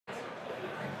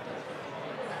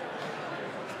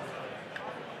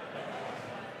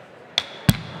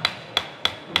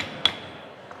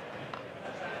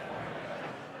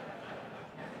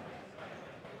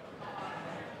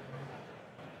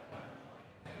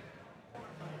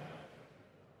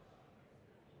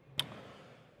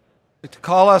I'd like to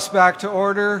call us back to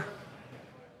order.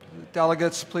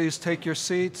 Delegates, please take your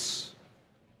seats.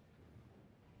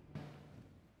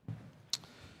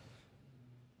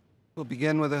 We'll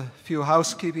begin with a few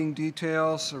housekeeping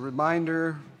details. A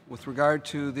reminder with regard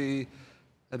to the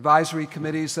advisory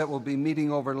committees that will be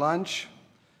meeting over lunch.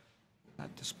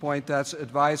 At this point, that's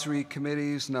advisory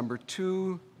committees number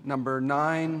 2, number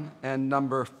 9, and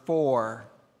number 4.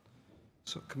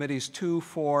 So committees 2,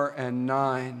 4, and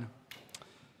 9.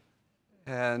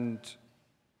 And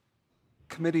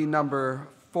committee number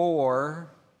 4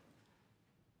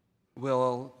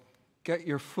 will get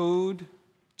your food,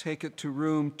 take it to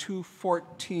room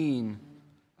 214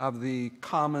 of the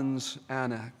Commons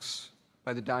Annex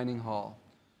by the dining hall.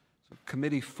 So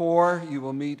committee 4, you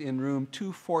will meet in room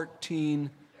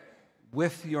 214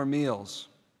 with your meals.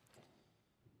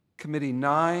 Committee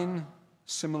 9,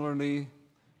 similarly,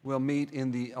 will meet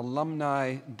in the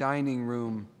alumni dining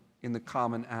room in the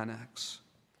Common Annex.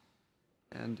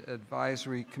 And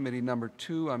advisory committee number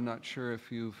 2, I'm not sure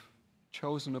if you've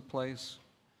chosen a place,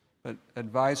 but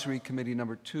advisory committee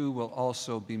number 2 will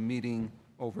also be meeting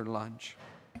over lunch.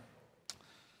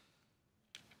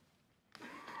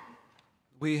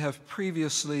 We have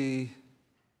previously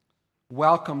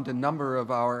welcomed a number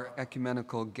of our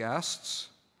ecumenical guests.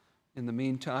 In the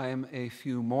meantime, a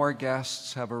few more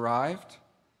guests have arrived,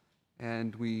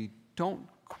 and we don't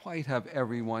quite have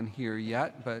everyone here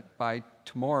yet, but by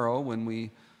tomorrow, when we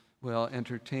will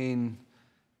entertain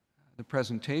the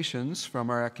presentations from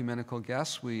our ecumenical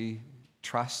guests, we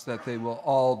trust that they will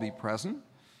all be present.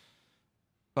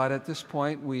 But at this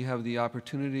point, we have the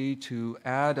opportunity to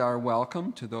add our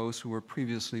welcome to those who were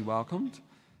previously welcomed.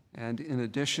 And in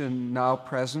addition, now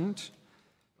present,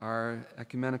 our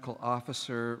ecumenical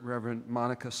officer, Reverend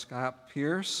Monica Scott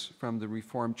Pierce from the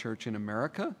Reformed Church in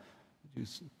America. Would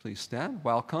you please stand?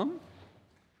 Welcome.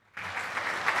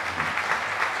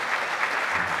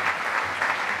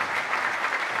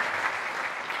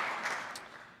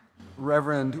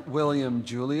 Reverend William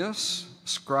Julius,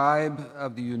 scribe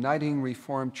of the Uniting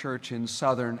Reformed Church in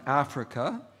Southern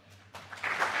Africa.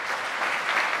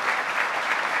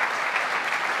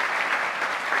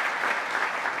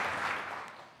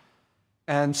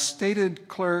 And stated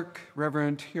clerk,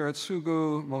 Reverend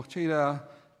Hiratsugu Mochida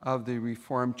of the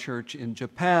Reformed Church in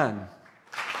Japan.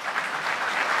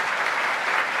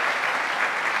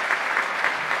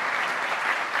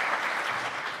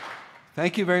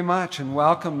 Thank you very much and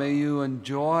welcome. May you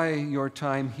enjoy your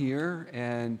time here,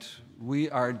 and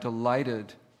we are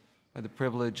delighted by the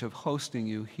privilege of hosting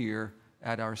you here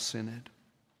at our synod.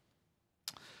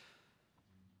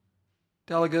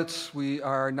 Delegates, we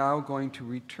are now going to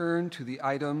return to the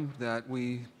item that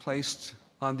we placed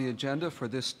on the agenda for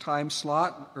this time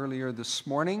slot earlier this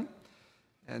morning.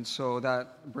 And so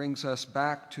that brings us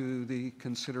back to the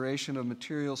consideration of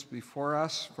materials before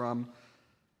us from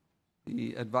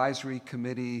the Advisory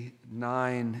Committee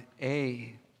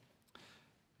 9A.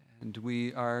 And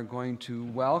we are going to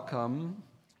welcome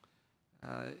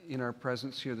in our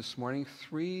presence here this morning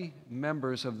 3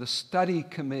 members of the Study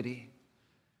Committee,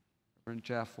 Reverend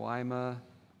Jeff Wyma,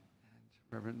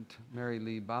 Reverend Mary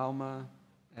Lee Bauma,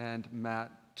 and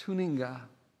Matt Tuninga.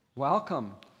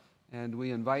 Welcome. And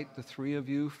we invite the 3 of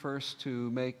you first to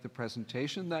make the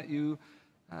presentation that you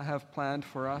have planned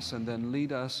for us, and then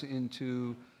lead us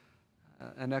into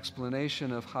an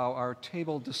explanation of how our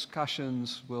table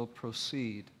discussions will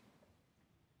proceed.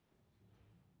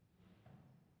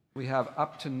 We have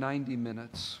up to 90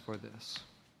 minutes for this.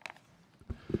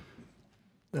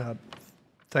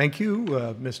 Thank you,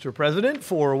 Mr. President,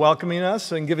 for welcoming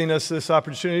us and giving us this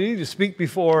opportunity to speak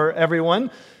before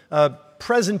everyone.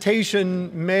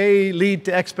 Presentation may lead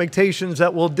to expectations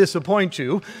that will disappoint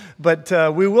you, but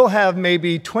we will have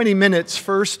maybe 20 minutes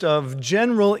first of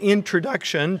general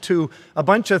introduction to a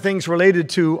bunch of things related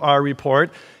to our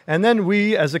report. And then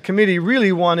we, as a committee,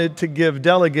 really wanted to give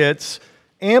delegates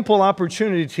ample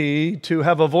opportunity to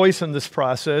have a voice in this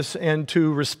process and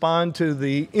to respond to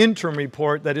the interim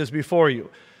report that is before you.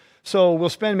 So we'll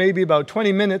spend maybe about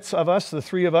 20 minutes of us, the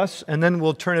 3 of us, and then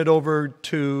we'll turn it over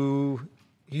to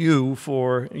you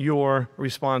for your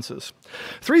responses.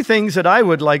 3 things that I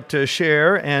would like to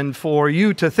share and for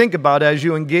you to think about as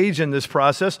you engage in this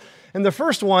process. And the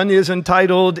first one is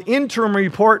entitled, Interim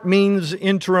Report Means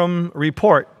Interim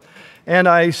Report. And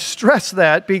I stress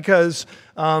that because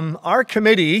our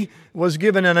committee was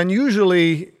given an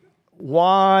unusually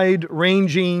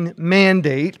wide-ranging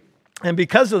mandate. And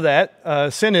because of that,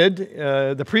 Synod,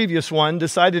 the previous one,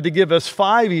 decided to give us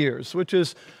 5 years, which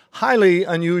is highly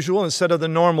unusual instead of the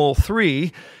normal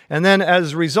 3. And then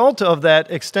as a result of that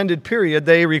extended period,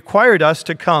 they required us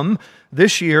to come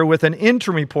this year with an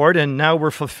interim report, and now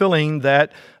we're fulfilling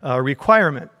that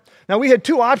requirement. Now, we had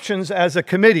 2 options as a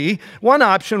committee. One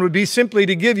option would be simply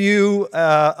to give you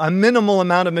a minimal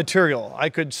amount of material. I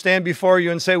could stand before you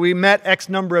and say, we met X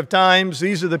number of times.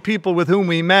 These are the people with whom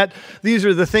we met. These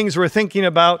are the things we're thinking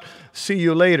about. See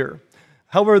you later.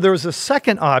 However, there's a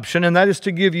second option, and that is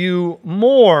to give you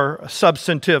more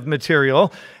substantive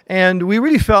material. And we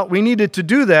really felt we needed to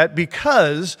do that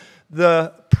because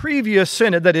the previous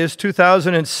synod, that is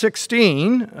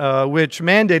 2016, which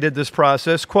mandated this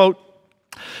process, quote,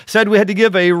 said we had to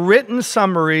give a written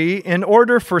summary in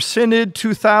order for Synod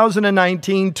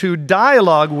 2019 to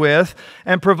dialogue with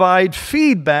and provide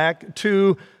feedback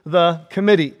to the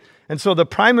committee. And so the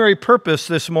primary purpose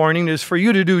this morning is for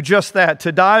you to do just that,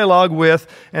 to dialogue with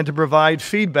and to provide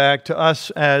feedback to us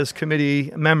as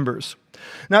committee members.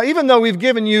 Now, even though we've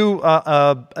given you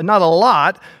not a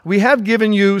lot, we have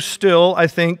given you still, I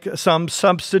think, some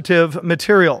substantive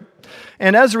material.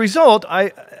 And as a result,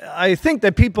 I think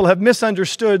that people have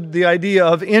misunderstood the idea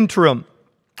of interim.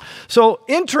 So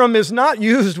interim is not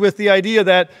used with the idea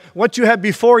that what you have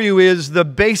before you is the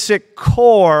basic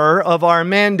core of our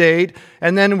mandate,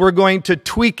 and then we're going to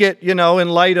tweak it, in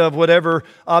light of whatever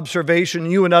observation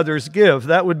you and others give.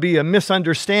 That would be a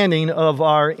misunderstanding of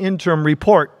our interim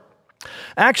report.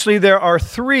 Actually, there are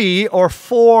 3 or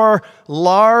 4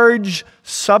 large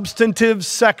substantive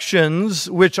sections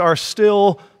which are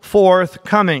still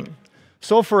forthcoming.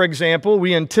 So, for example,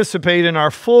 we anticipate in our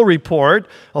full report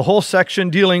a whole section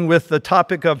dealing with the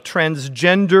topic of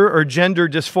transgender or gender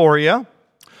dysphoria,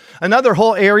 another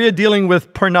whole area dealing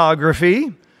with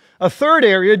pornography, a third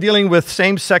area dealing with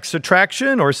same-sex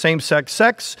attraction or same-sex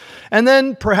sex, and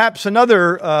then perhaps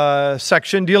another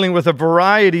section dealing with a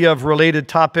variety of related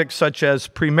topics such as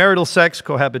premarital sex,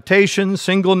 cohabitation,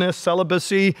 singleness,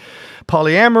 celibacy,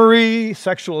 polyamory,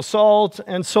 sexual assault,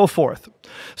 and so forth.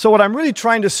 So what I'm really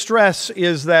trying to stress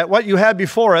is that what you have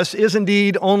before us is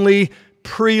indeed only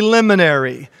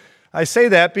preliminary. I say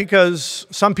that because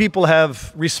some people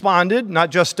have responded, not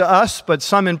just to us, but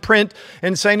some in print,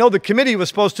 and say, no, the committee was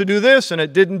supposed to do this, and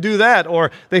it didn't do that,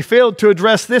 or they failed to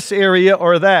address this area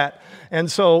or that.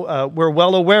 And so we're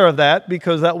well aware of that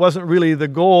because that wasn't really the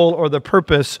goal or the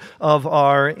purpose of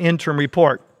our interim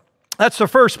report. That's the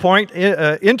first point.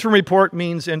 Interim report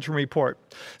means interim report.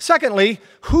 Secondly,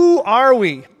 who are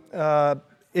we?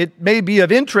 It may be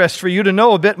of interest for you to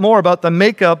know a bit more about the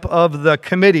makeup of the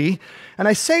committee. And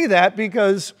I say that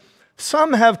because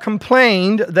some have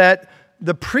complained that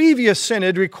the previous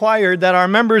synod required that our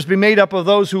members be made up of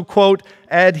those who, quote,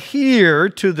 adhere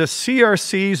to the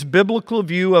CRC's biblical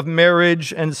view of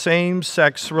marriage and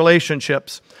same-sex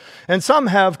relationships. And some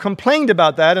have complained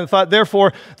about that and thought,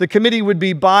 therefore, the committee would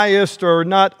be biased or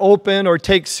not open or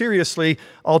take seriously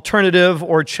alternative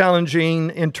or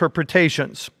challenging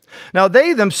interpretations. Now,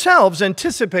 they themselves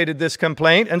anticipated this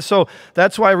complaint, and so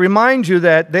that's why I remind you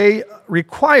that they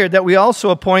required that we also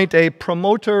appoint a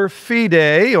promoter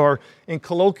fidei, or in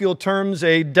colloquial terms,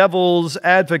 a devil's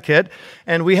advocate,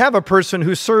 and we have a person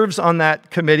who serves on that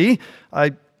committee.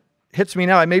 Hits me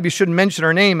now, I maybe shouldn't mention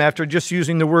her name after just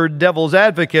using the word devil's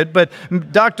advocate, but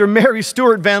Dr. Mary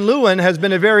Stewart Van Leeuwen has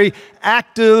been a very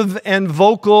active and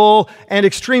vocal and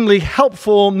extremely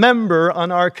helpful member on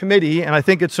our committee, and I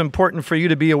think it's important for you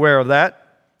to be aware of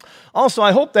that. Also,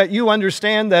 I hope that you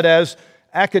understand that as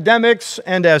academics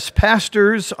and as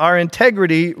pastors, our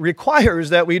integrity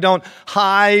requires that we don't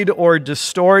hide or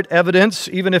distort evidence,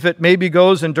 even if it maybe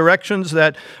goes in directions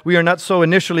that we are not so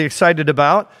initially excited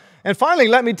about. And finally,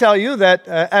 let me tell you that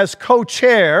as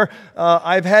co-chair,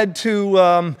 I've had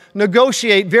to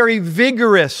negotiate very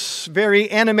vigorous,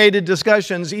 very animated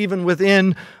discussions even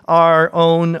within our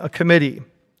own committee.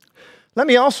 Let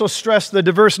me also stress the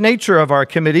diverse nature of our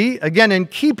committee, again in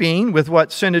keeping with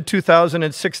what Synod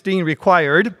 2016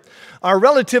 required. Our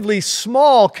relatively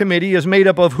small committee is made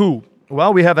up of who?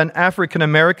 Well, we have an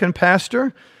African-American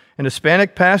pastor, an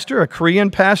Hispanic pastor, a Korean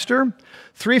pastor,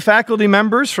 3 faculty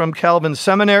members from Calvin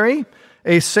Seminary,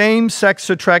 a same-sex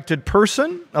attracted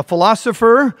person, a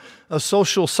philosopher, a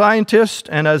social scientist,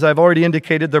 and as I've already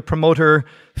indicated, the promoter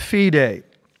fidei.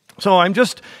 So I'm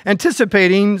just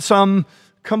anticipating some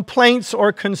complaints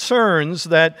or concerns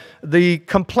that the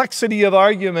complexity of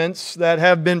arguments that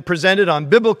have been presented on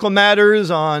biblical matters,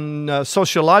 on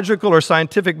sociological or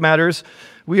scientific matters,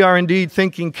 we are indeed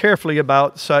thinking carefully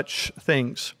about such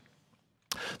things.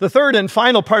 The third and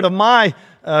final part of my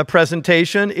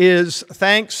presentation is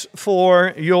thanks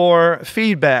for your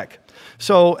feedback.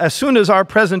 So as soon as our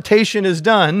presentation is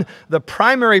done, the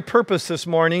primary purpose this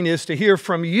morning is to hear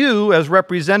from you as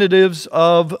representatives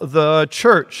of the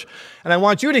church. And I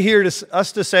want you to hear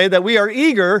us to say that we are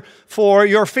eager for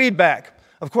your feedback.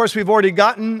 Of course, we've already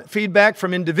gotten feedback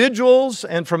from individuals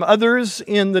and from others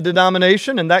in the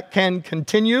denomination, and that can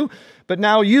continue. But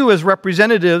now you, as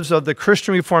representatives of the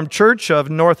Christian Reformed Church of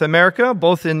North America,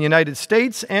 both in the United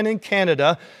States and in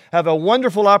Canada, have a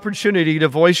wonderful opportunity to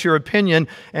voice your opinion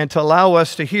and to allow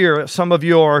us to hear some of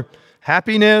your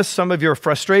happiness, some of your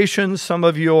frustrations, some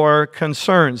of your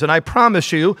concerns. And I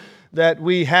promise you that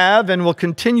we have and will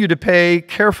continue to pay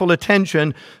careful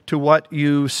attention to what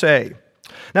you say.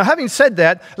 Now, having said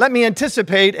that, let me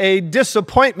anticipate a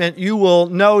disappointment you will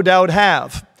no doubt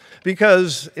have.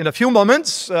 Because in a few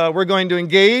moments, we're going to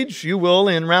engage, you will,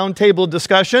 in roundtable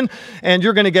discussion, and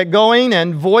you're going to get going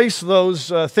and voice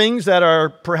those things that are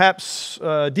perhaps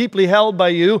deeply held by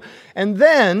you, and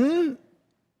then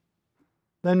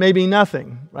maybe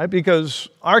nothing, right? Because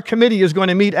our committee is going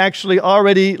to meet actually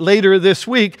already later this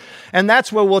week, and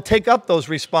that's where we'll take up those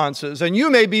responses. And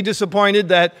you may be disappointed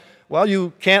that, well,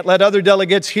 you can't let other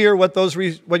delegates hear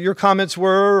what your comments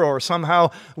were, or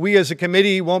somehow we as a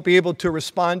committee won't be able to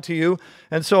respond to you.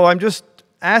 And so I'm just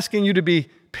asking you to be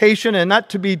patient and not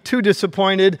to be too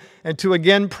disappointed, and to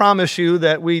again promise you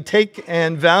that we take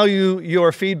and value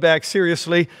your feedback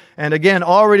seriously. And again,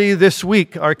 already this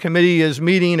week, our committee is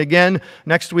meeting again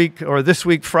next week, or this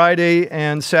week, Friday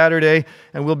and Saturday,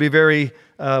 and we'll be very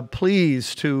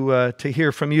pleased to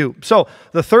hear from you. So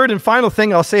the third and final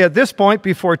thing I'll say at this point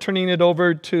before turning it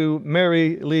over to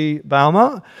Mary Lee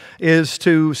Bauma is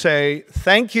to say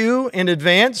thank you in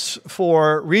advance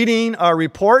for reading our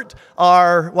report.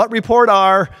 What report?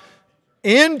 Our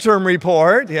interim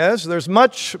report. Yes, there's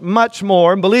much, much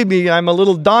more. Believe me, I'm a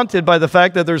little daunted by the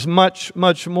fact that there's much,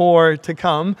 much more to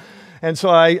come. And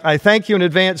so I thank you in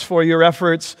advance for your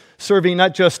efforts serving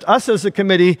not just us as a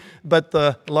committee, but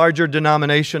the larger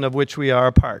denomination of which we are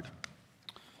a part.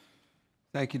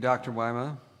 Thank you, Dr.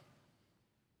 Wyma.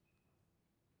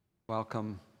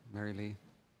 Welcome, Mary Lee.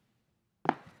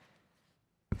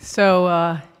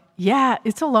 So, yeah,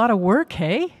 it's a lot of work,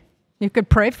 hey? You could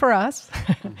pray for us.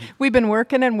 We've been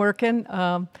working and working,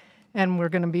 and we're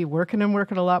going to be working and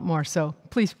working a lot more. So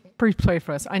please pray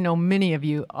for us. I know many of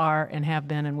you are and have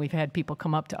been, and we've had people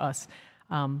come up to us.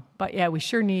 But yeah, we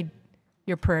sure need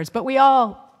your prayers. But we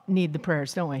all need the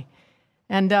prayers, don't we?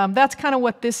 And that's kind of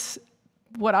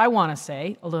what I want to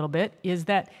say a little bit, is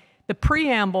that the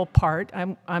preamble part,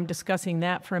 I'm discussing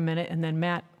that for a minute, and then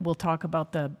Matt will talk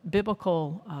about the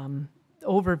biblical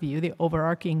overview, the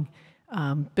overarching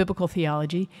biblical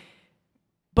theology.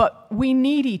 But we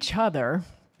need each other.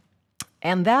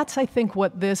 And that's, I think,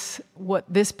 what this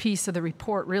piece of the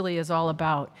report really is all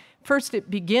about. First,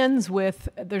 it begins with,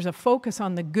 there's a focus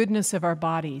on the goodness of our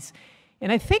bodies.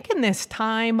 And I think in this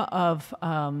time of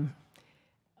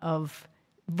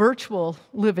virtual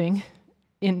living,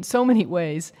 in so many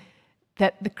ways,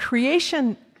 that the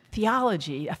creation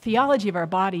theology, a theology of our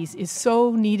bodies, is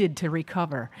so needed to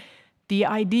recover. The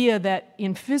idea that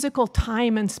in physical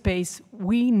time and space,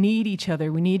 we need each other.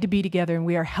 We need to be together, and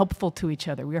we are helpful to each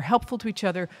other. We are helpful to each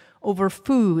other over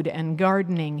food and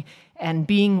gardening and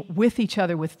being with each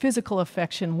other with physical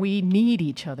affection. We need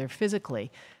each other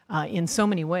physically in so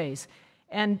many ways.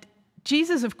 And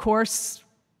Jesus, of course,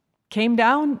 came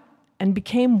down and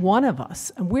became one of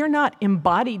us. And we're not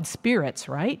embodied spirits,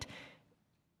 right?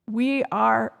 We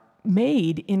are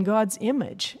made in God's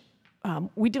image.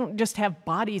 We don't just have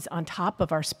bodies on top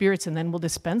of our spirits and then we'll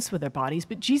dispense with our bodies,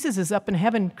 but Jesus is up in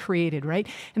heaven created, right?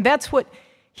 And that's what,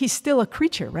 he's still a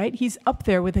creature, right? He's up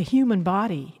there with a human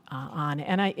body on.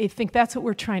 And I think that's what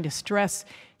we're trying to stress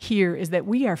here, is that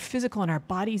we are physical and our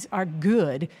bodies are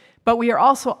good, but we are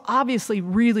also obviously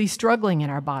really struggling in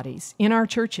our bodies, in our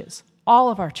churches, all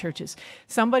of our churches.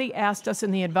 Somebody asked us in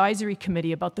the advisory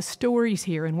committee about the stories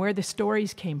here and where the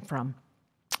stories came from.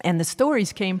 And the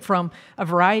stories came from a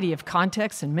variety of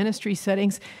contexts and ministry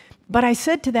settings. But I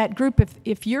said to that group,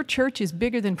 if your church is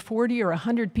bigger than 40 or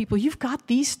 100 people, you've got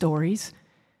these stories.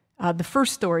 The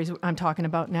first stories I'm talking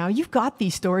about now, you've got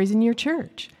these stories in your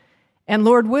church. And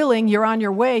Lord willing, you're on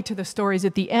your way to the stories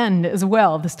at the end as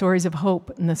well, the stories of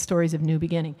hope and the stories of new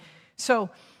beginning. So,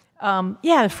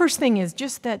 the first thing is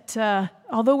just that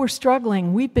although we're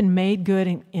struggling, we've been made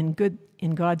good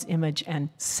in God's image, and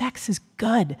sex is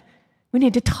good. We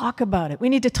need to talk about it. We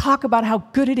need to talk about how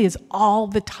good it is all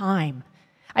the time.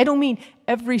 I don't mean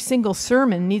every single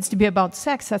sermon needs to be about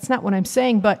sex. That's not what I'm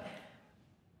saying, but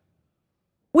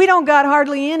we don't got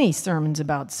hardly any sermons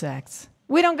about sex.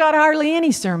 We don't got hardly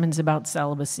any sermons about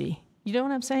celibacy. You know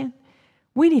what I'm saying?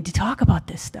 We need to talk about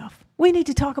this stuff. We need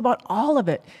to talk about all of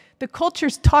it. The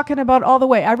culture's talking about all the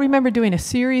way. I remember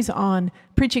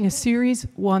preaching a series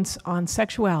once on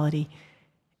sexuality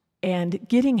and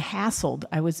getting hassled.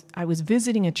 I was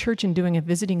visiting a church and doing a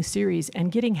visiting series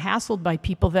and getting hassled by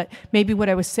people that maybe what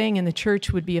I was saying in the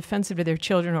church would be offensive to their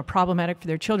children or problematic for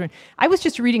their children. I was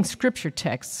just reading scripture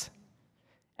texts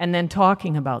and then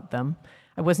talking about them.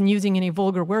 I wasn't using any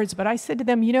vulgar words, but I said to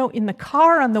them, in the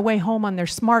car on the way home on their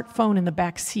smartphone in the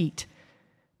back seat,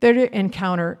 they're to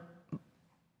encounter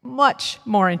much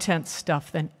more intense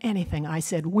stuff than anything. I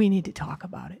said, we need to talk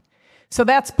about it. So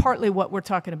that's partly what we're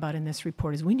talking about in this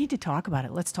report is we need to talk about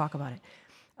it. Let's talk about it.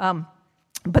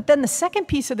 But then the second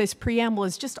piece of this preamble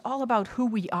is just all about who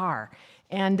we are.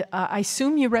 And I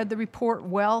assume you read the report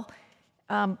well.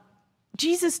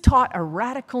 Jesus taught a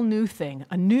radical new thing,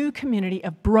 a new community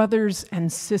of brothers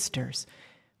and sisters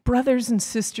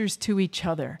to each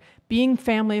other, being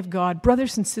family of God,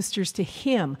 brothers and sisters to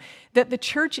Him, that the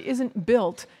church isn't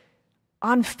built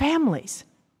on families.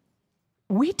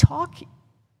 We talk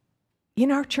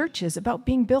in our churches about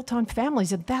being built on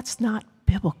families, and that's not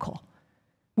biblical.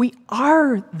 We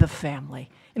are the family,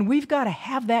 and we've got to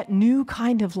have that new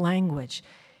kind of language.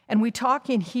 And we talk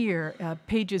in here,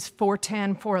 pages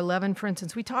 410, 411, for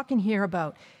instance, we talk in here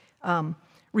about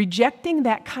rejecting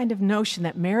that kind of notion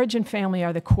that marriage and family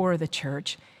are the core of the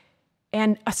church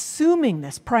and assuming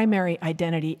this primary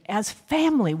identity as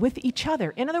family with each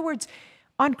other. In other words,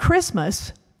 on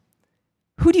Christmas,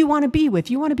 who do you want to be with?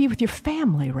 You want to be with your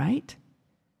family, right?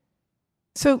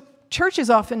 So churches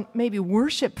often maybe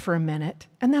worship for a minute,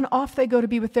 and then off they go to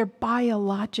be with their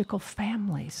biological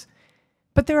families.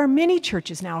 But there are many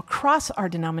churches now across our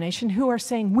denomination who are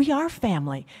saying, we are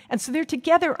family. And so they're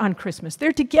together on Christmas.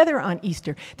 They're together on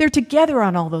Easter. They're together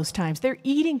on all those times. They're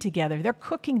eating together. They're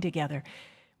cooking together.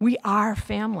 We are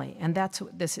family, and that's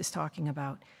what this is talking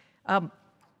about.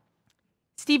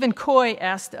 Stephen Coy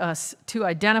asked us to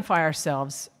identify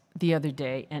ourselves the other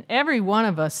day, and every one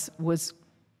of us was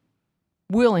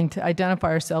willing to identify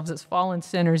ourselves as fallen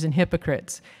sinners and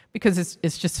hypocrites because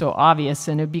it's just so obvious,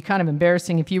 and it'd be kind of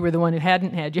embarrassing if you were the one who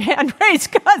hadn't had your hand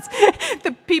raised because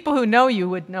the people who know you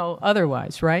would know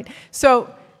otherwise, right?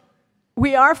 So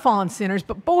we are fallen sinners,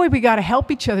 but boy, we got to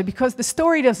help each other because the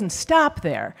story doesn't stop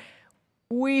there.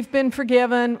 We've been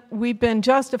forgiven, we've been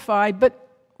justified, but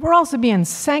we're also being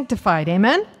sanctified,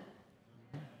 amen?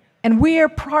 And we are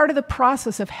part of the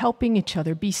process of helping each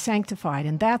other be sanctified,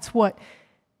 and that's what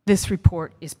this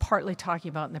report is partly talking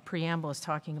about and the preamble is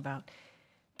talking about.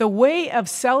 The way of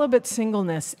celibate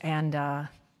singleness and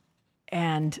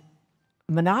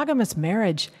monogamous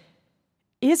marriage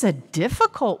is a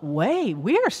difficult way.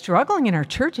 We are struggling in our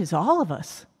churches, all of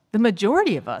us. The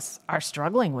majority of us are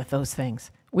struggling with those things.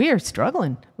 We are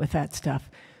struggling with that stuff.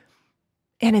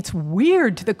 And it's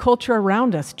weird to the culture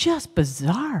around us, just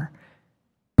bizarre.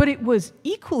 But it was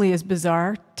equally as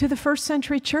bizarre to the first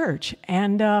century church.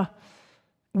 And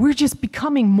we're just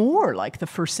becoming more like the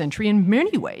first century in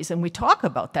many ways. And we talk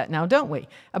about that now, don't we?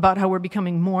 About how we're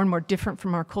becoming more and more different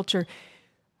from our culture.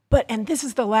 And this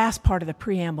is the last part of the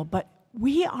preamble, but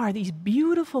we are these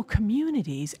beautiful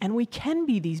communities, and we can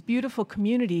be these beautiful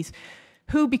communities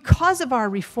who, because of our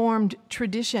Reformed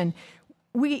tradition,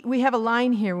 we have a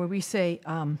line here where we say,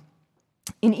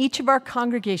 in each of our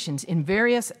congregations, in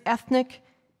various ethnic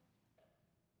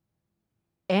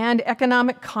and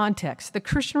economic contexts, the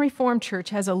Christian Reformed Church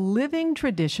has a living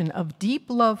tradition of deep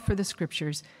love for the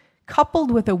Scriptures,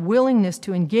 coupled with a willingness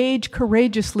to engage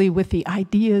courageously with the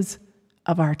ideas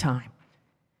of our time.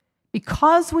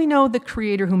 Because we know the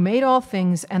Creator who made all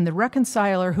things and the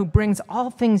reconciler who brings all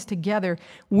things together,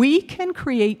 we can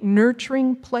create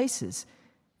nurturing places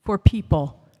for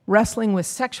people wrestling with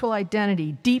sexual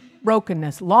identity, deep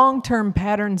brokenness, long-term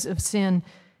patterns of sin,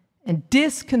 and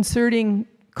disconcerting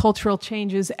cultural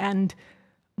changes, and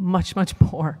much, much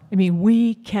more. I mean,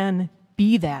 we can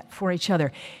be that for each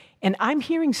other. And I'm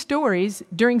hearing stories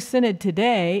during Synod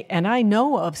today, and I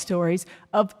know of stories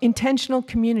of intentional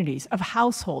communities, of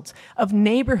households, of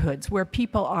neighborhoods where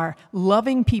people are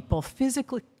loving people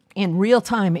physically in real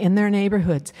time in their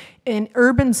neighborhoods, in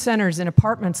urban centers, in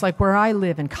apartments like where I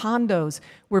live, in condos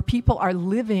where people are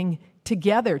living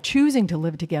together, choosing to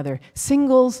live together,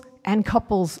 singles and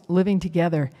couples living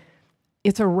together.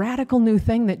 It's a radical new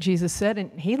thing that Jesus said,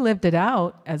 and he lived it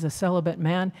out as a celibate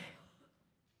man.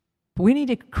 But we need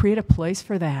to create a place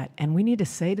for that, and we need to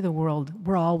say to the world,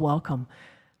 we're all welcome.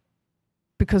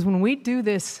 Because when we do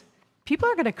this, people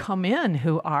are going to come in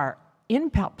who are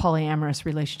in polyamorous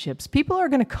relationships. People are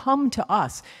going to come to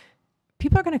us.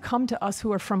 People are going to come to us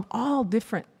who are from all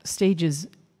different stages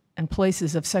and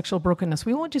places of sexual brokenness.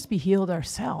 We won't just be healed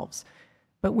ourselves,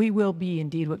 but we will be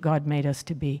indeed what God made us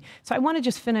to be. So I want to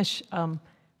just finish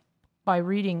by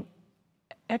reading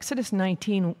Exodus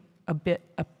 19,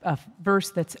 a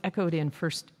verse that's echoed in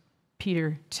 1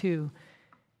 Peter 2.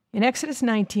 In Exodus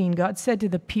 19, God said to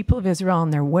the people of Israel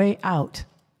on their way out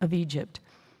of Egypt,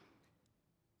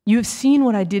 "You have seen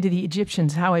what I did to the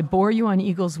Egyptians, how I bore you on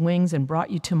eagle's wings and brought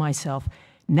you to myself.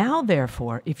 Now,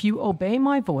 therefore, if you obey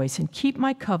my voice and keep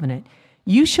my covenant,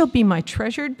 you shall be my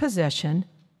treasured possession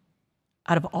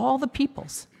out of all the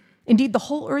peoples. Indeed, the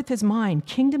whole earth is mine,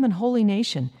 kingdom and holy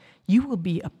nation. You will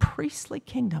be a priestly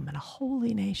kingdom and a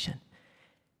holy nation."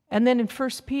 And then in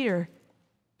 1 Peter,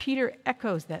 Peter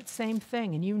echoes that same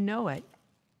thing, and you know it.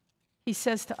 He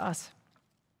says to us,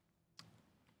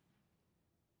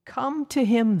 "Come to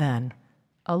him then,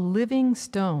 a living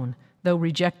stone, though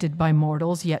rejected by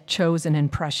mortals, yet chosen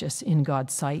and precious in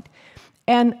God's sight.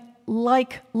 And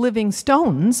like living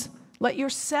stones, let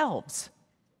yourselves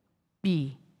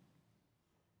be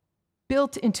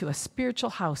built into a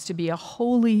spiritual house to be a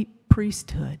holy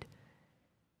priesthood."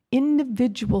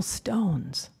 Individual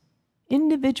stones.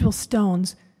 Individual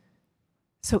stones.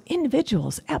 So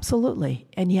individuals, absolutely,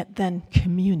 and yet then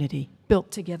community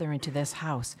built together into this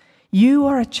house. You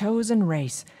are a chosen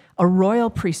race, a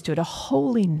royal priesthood, a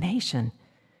holy nation,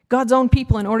 God's own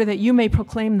people, in order that you may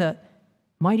proclaim the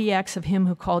mighty acts of him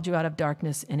who called you out of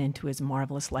darkness and into his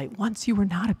marvelous light. Once you were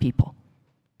not a people,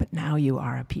 but now you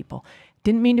are a people.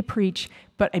 Didn't mean to preach,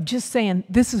 but I'm just saying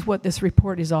this is what this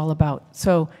report is all about.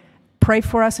 So pray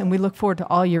for us, and we look forward to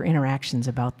all your interactions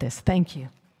about this. Thank you.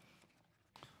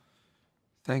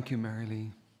 Thank you, Mary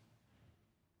Lee.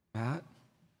 Matt?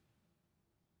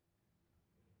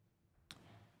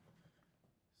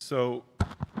 So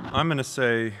I'm going to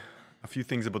say a few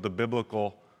things about the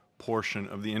biblical portion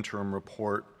of the interim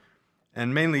report,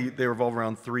 and mainly they revolve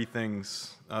around three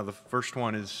things. The first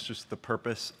one is just the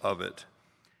purpose of it.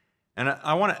 And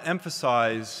I want to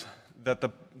emphasize that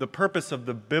the purpose of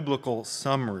the biblical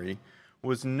summary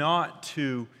was not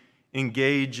to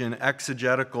engage in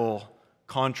exegetical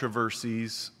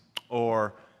controversies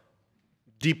or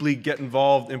deeply get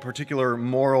involved in particular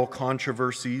moral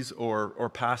controversies or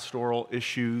pastoral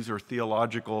issues or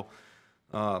theological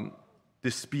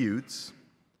disputes.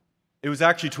 It was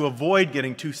actually to avoid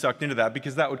getting too sucked into that,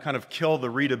 because that would kind of kill the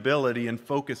readability and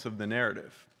focus of the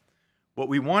narrative. What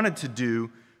we wanted to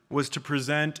do was to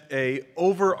present an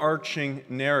overarching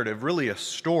narrative, really a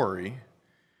story,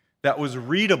 that was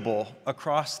readable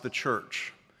across the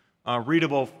church.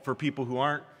 Readable for people who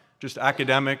aren't just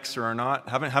academics or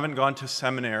haven't gone to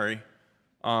seminary,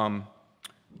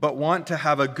 but want to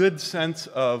have a good sense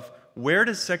of where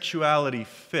does sexuality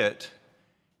fit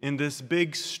in this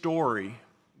big story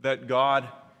that God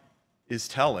is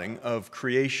telling of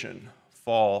creation,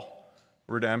 fall,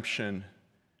 redemption,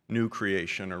 new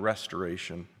creation or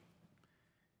restoration.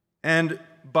 And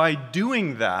by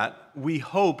doing that, we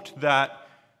hoped that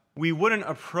we wouldn't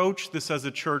approach this as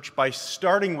a church by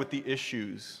starting with the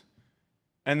issues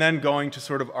and then going to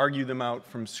sort of argue them out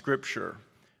from Scripture,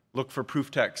 look for proof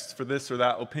texts for this or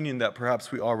that opinion that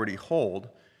perhaps we already hold,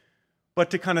 but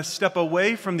to kind of step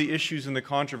away from the issues and the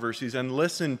controversies and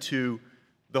listen to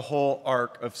the whole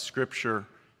arc of Scripture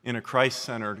in a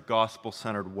Christ-centered,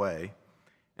 gospel-centered way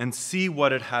and see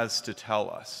what it has to tell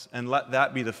us, and let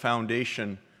that be the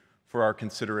foundation for our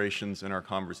considerations and our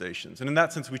conversations. And in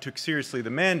that sense, we took seriously the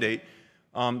mandate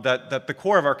that the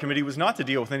core of our committee was not to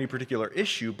deal with any particular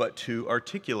issue, but to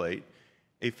articulate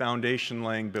a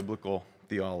foundation-laying biblical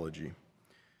theology.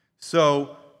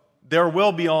 So there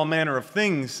will be all manner of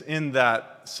things in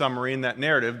that summary, in that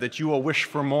narrative, that you will wish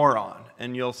for more on.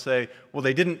 And you'll say, well,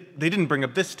 they didn't bring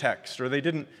up this text, or they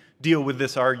didn't deal with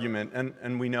this argument,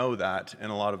 and we know that,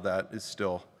 and a lot of that is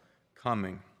still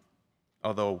coming.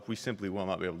 Although we simply will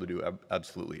not be able to do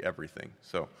absolutely everything.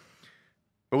 But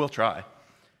we'll try.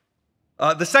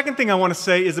 The second thing I want to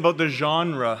say is about the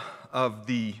genre of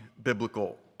the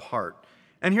biblical part.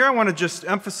 And here I want to just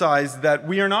emphasize that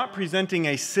we are not presenting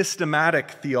a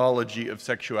systematic theology of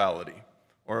sexuality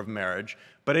or of marriage,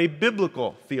 but a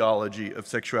biblical theology of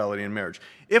sexuality and marriage.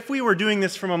 If we were doing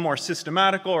this from a more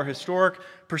systematical or historic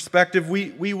perspective,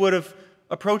 we would have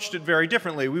approached it very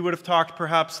differently. We would have talked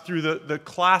perhaps through the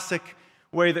classic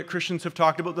way that Christians have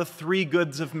talked about the three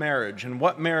goods of marriage and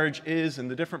what marriage is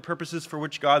and the different purposes for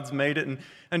which God's made it,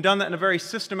 and done that in a very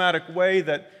systematic way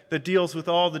that deals with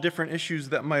all the different issues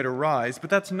that might arise. But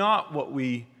that's not what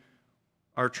we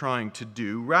are trying to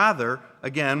do. Rather,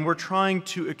 again, we're trying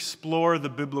to explore the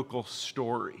biblical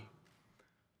story,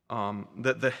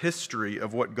 the history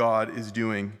of what God is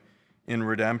doing in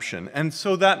redemption. And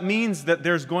so that means that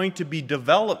there's going to be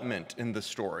development in the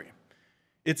story.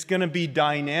 It's going to be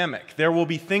dynamic. There will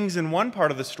be things in one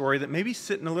part of the story that maybe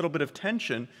sit in a little bit of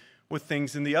tension with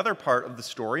things in the other part of the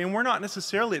story, and we're not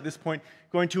necessarily at this point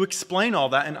going to explain all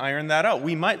that and iron that out.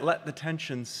 We might let the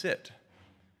tension sit.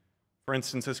 For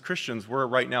instance, as Christians, we're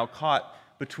right now caught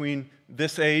between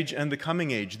this age and the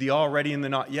coming age, the already and the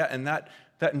not yet, and that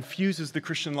infuses the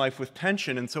Christian life with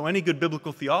tension. And so any good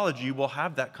biblical theology will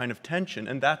have that kind of tension,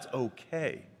 and that's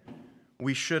okay.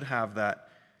 We should have that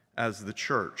as the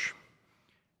church.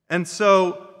 And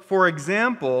so, for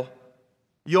example,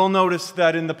 you'll notice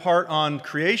that in the part on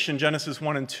creation, Genesis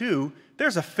 1 and 2,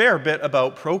 there's a fair bit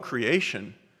about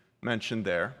procreation mentioned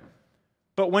there.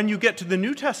 But when you get to the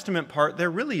New Testament part, there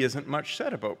really isn't much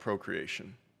said about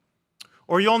procreation.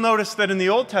 Or you'll notice that in the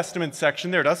Old Testament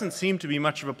section, there doesn't seem to be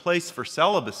much of a place for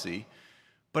celibacy,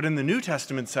 but in the New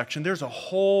Testament section, there's a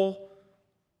whole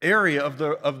area of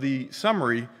the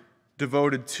summary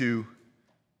devoted to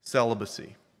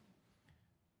celibacy.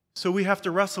 So we have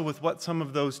to wrestle with what some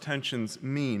of those tensions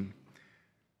mean.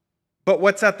 But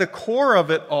what's at the core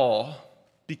of it all,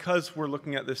 because we're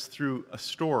looking at this through a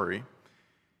story,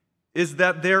 is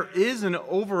that there is an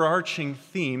overarching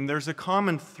theme, there's a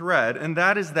common thread, and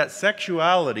that is that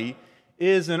sexuality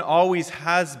is and always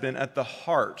has been at the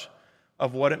heart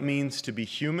of what it means to be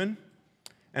human,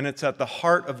 and it's at the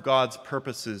heart of God's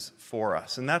purposes for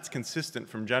us. And that's consistent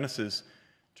from Genesis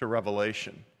to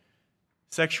Revelation.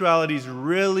 Sexuality is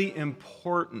really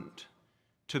important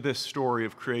to this story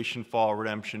of creation, fall,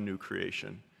 redemption, new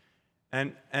creation.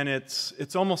 And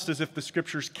it's almost as if the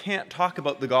scriptures can't talk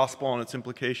about the gospel and its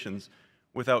implications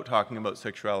without talking about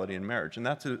sexuality and marriage. And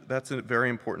that's a very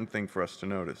important thing for us to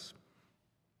notice.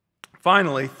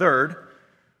 Finally, third,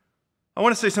 I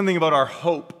want to say something about our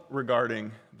hope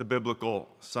regarding the biblical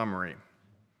summary.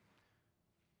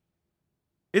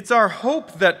 It's our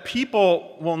hope that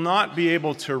people will not be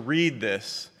able to read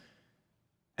this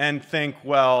and think,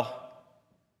 well,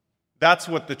 that's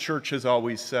what the church has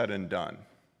always said and done.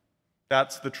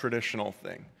 That's the traditional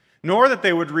thing. Nor that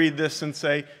they would read this and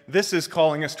say, this is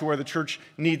calling us to where the church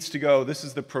needs to go. This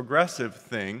is the progressive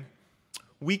thing.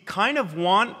 We kind of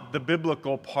want the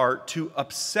biblical part to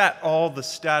upset all the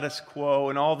status quo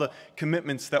and all the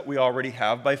commitments that we already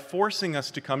have by forcing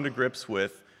us to come to grips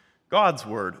with God's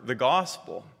word, the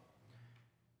gospel.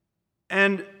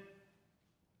 And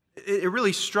it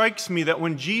really strikes me that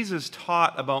when Jesus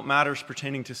taught about matters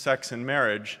pertaining to sex and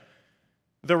marriage,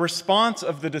 the response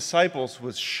of the disciples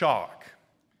was shock.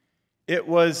 It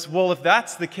was, well, if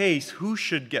that's the case, who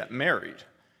should get married?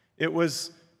 It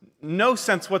was no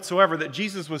sense whatsoever that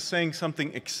Jesus was saying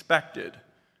something expected.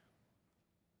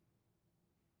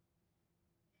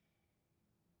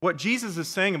 What Jesus is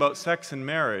saying about sex and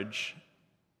marriage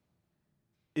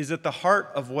is at the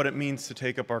heart of what it means to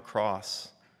take up our cross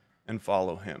and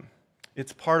follow him.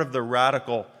 It's part of the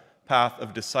radical path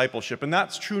of discipleship, and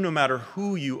that's true no matter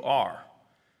who you are.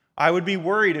 I would be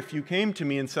worried if you came to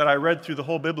me and said, I read through the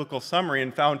whole biblical summary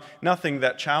and found nothing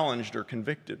that challenged or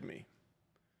convicted me.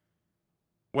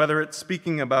 Whether it's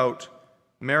speaking about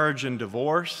marriage and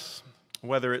divorce,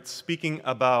 whether it's speaking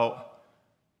about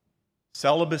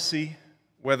celibacy,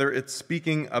 whether it's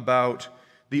speaking about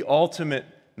the ultimate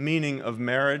meaning of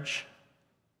marriage,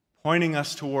 pointing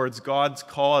us towards God's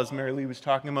call, as Mary Lee was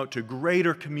talking about, to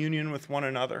greater communion with one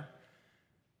another.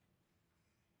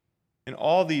 In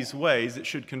all these ways, it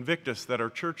should convict us that our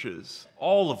churches,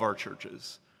 all of our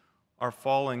churches, are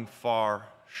falling far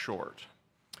short.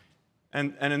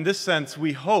 And in this sense,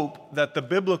 we hope that the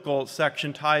biblical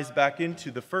section ties back into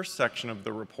the first section of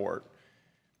the report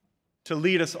to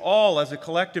lead us all as a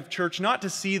collective church not to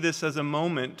see this as a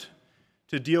moment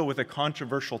to deal with a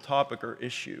controversial topic or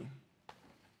issue,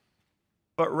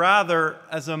 but rather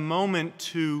as a moment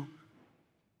to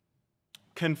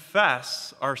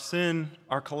confess our sin,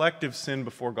 our collective sin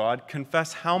before God,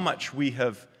 confess how much we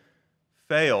have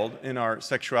failed in our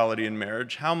sexuality and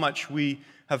marriage, how much we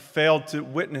have failed to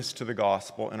witness to the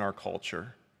gospel in our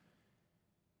culture,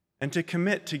 and to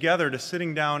commit together to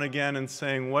sitting down again and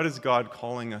saying, what is God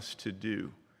calling us to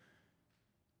do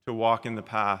to walk in the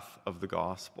path of the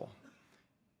gospel?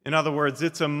 In other words,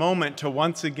 it's a moment to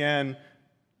once again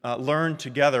learn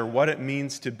together what it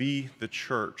means to be the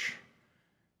church,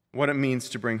 what it means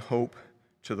to bring hope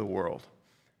to the world.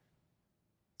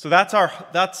 So that's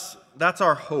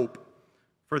our hope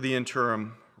for the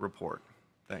interim report.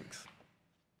 Thanks.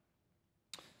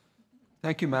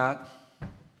 Thank you, Matt.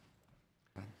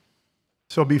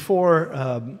 So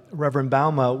before Reverend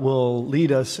Bauma will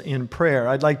lead us in prayer,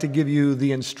 I'd like to give you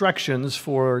the instructions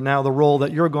for now the role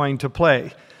that you're going to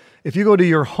play. If you go to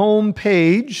your home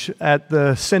page at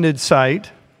the Synod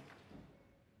site,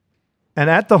 and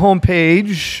at the home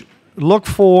page, look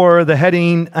for the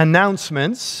heading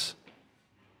Announcements.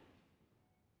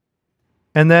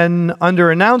 And then under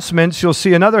Announcements, you'll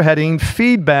see another heading,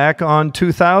 Feedback on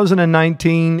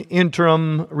 2019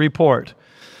 Interim Report.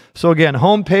 So again,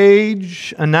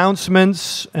 homepage,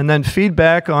 Announcements, and then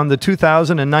Feedback on the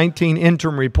 2019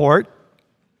 Interim Report.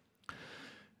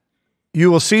 You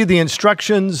will see the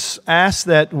instructions ask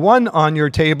that one on your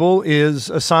table is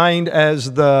assigned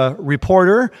as the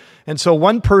reporter. And so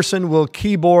one person will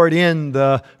keyboard in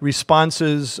the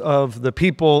responses of the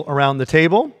people around the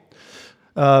table.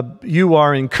 You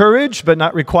are encouraged but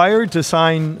not required to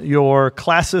sign your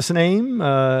class's name.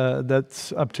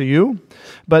 That's up to you.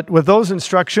 But with those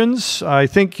instructions, I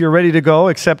think you're ready to go,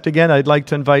 except again, I'd like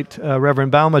to invite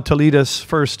Reverend Bauma to lead us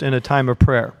first in a time of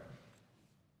prayer.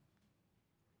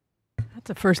 That's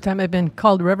the first time I've been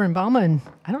called Reverend Bauma in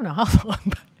I don't know how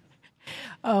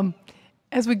long.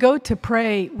 As we go to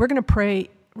pray, we're going to pray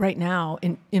right now,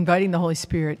 inviting the Holy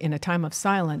Spirit in a time of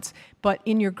silence. But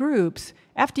in your groups,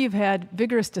 after you've had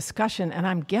vigorous discussion, and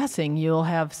I'm guessing you'll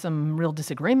have some real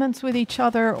disagreements with each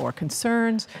other or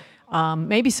concerns,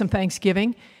 maybe some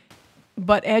thanksgiving.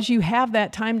 But as you have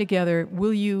that time together,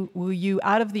 will you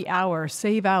out of the hour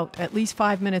save out at least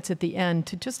 5 minutes at the end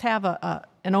to just have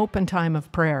an open time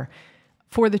of prayer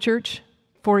for the church,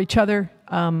 for each other?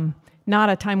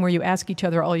 Not a time where you ask each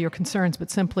other all your concerns, but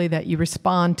simply that you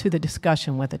respond to the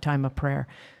discussion with a time of prayer.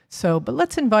 But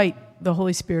let's invite the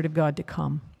Holy Spirit of God to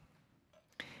come.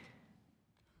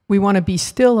 We want to be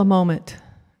still a moment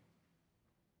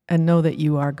and know that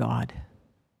you are God.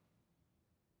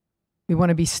 We want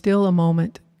to be still a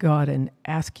moment, God, and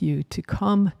ask you to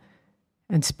come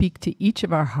and speak to each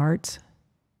of our hearts.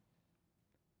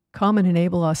 Come and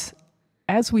enable us,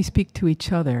 as we speak to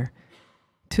each other,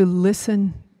 to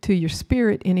listen to your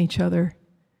Spirit in each other,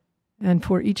 and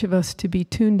for each of us to be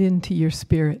tuned into your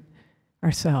Spirit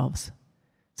ourselves.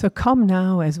 So come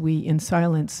now as we, in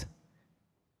silence,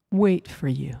 wait for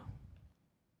you.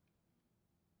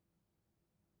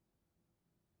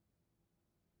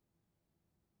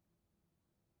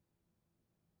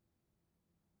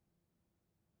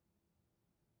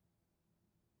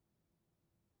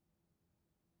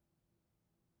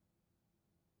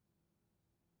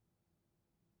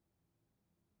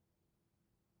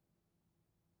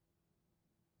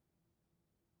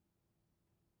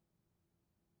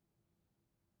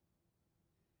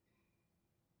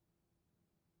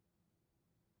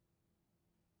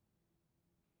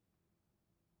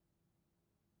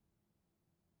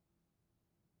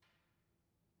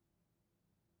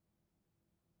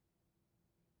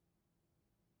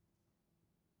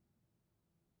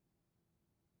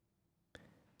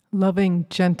 Loving,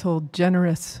 gentle,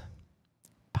 generous,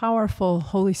 powerful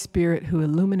Holy Spirit who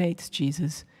illuminates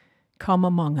Jesus, come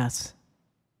among us.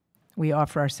 We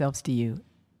offer ourselves to you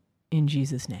in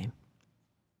Jesus' name.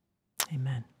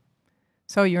 Amen.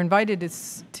 So you're invited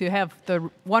to have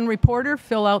the one reporter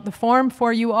fill out the form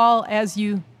for you all as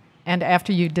you and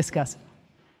after you discuss.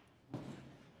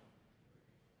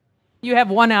 You have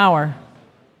 1 hour.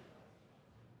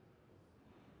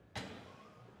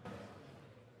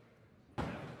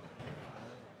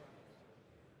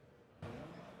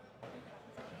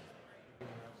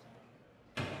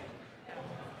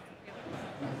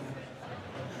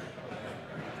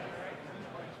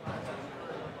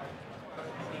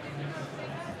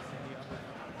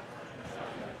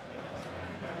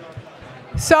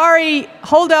 Sorry,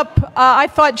 hold up. I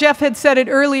thought Jeff had said it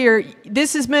earlier.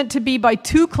 This is meant to be by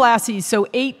 2 classes, so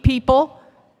 8 people,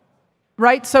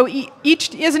 right? So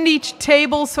each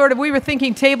table sort of, we were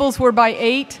thinking tables were by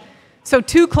 8. So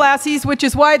 2 classes, which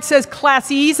is why it says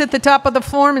classes at the top of the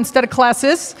form instead of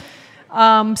classes.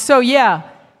 So yeah,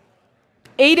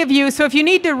 8 of you. So if you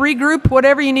need to regroup,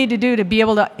 whatever you need to do to be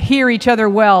able to hear each other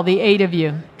well, the 8 of you.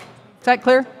 Is that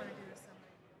clear?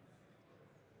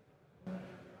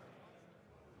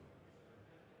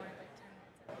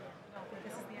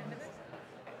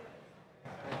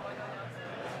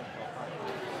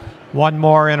 One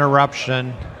more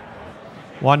interruption.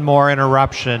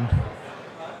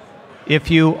 If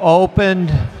you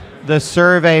opened the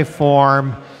survey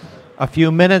form a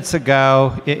few minutes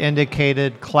ago, it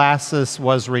indicated classes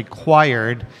was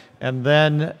required, and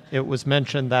then it was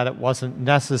mentioned that it wasn't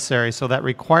necessary. So that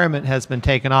requirement has been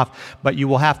taken off, but you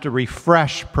will have to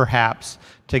refresh perhaps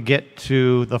to get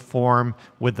to the form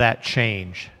with that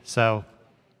change. So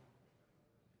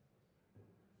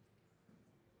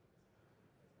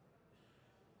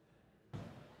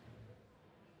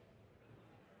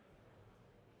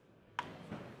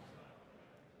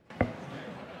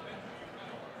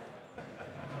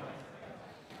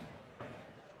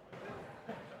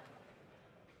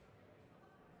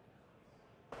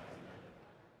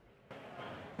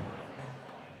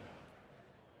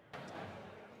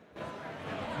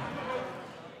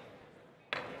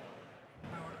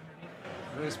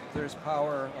There's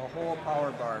power, a whole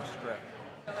power bar strip.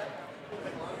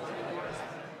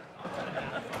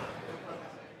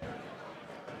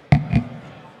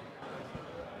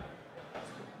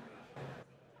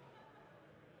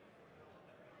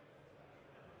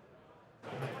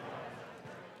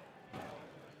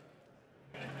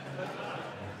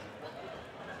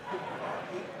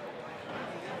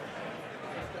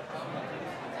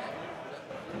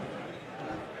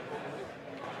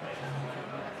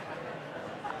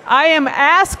 I am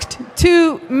asked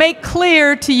to make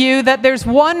clear to you that there's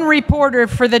one reporter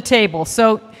for the table.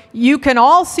 So you can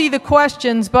all see the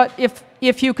questions, but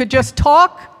if you could just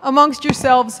talk amongst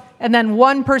yourselves and then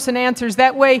one person answers,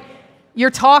 that way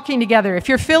you're talking together. If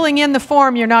you're filling in the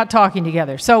form, you're not talking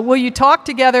together. So will you talk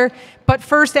together, but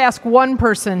first ask one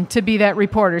person to be that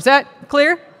reporter. Is that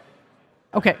clear?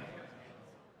 Okay.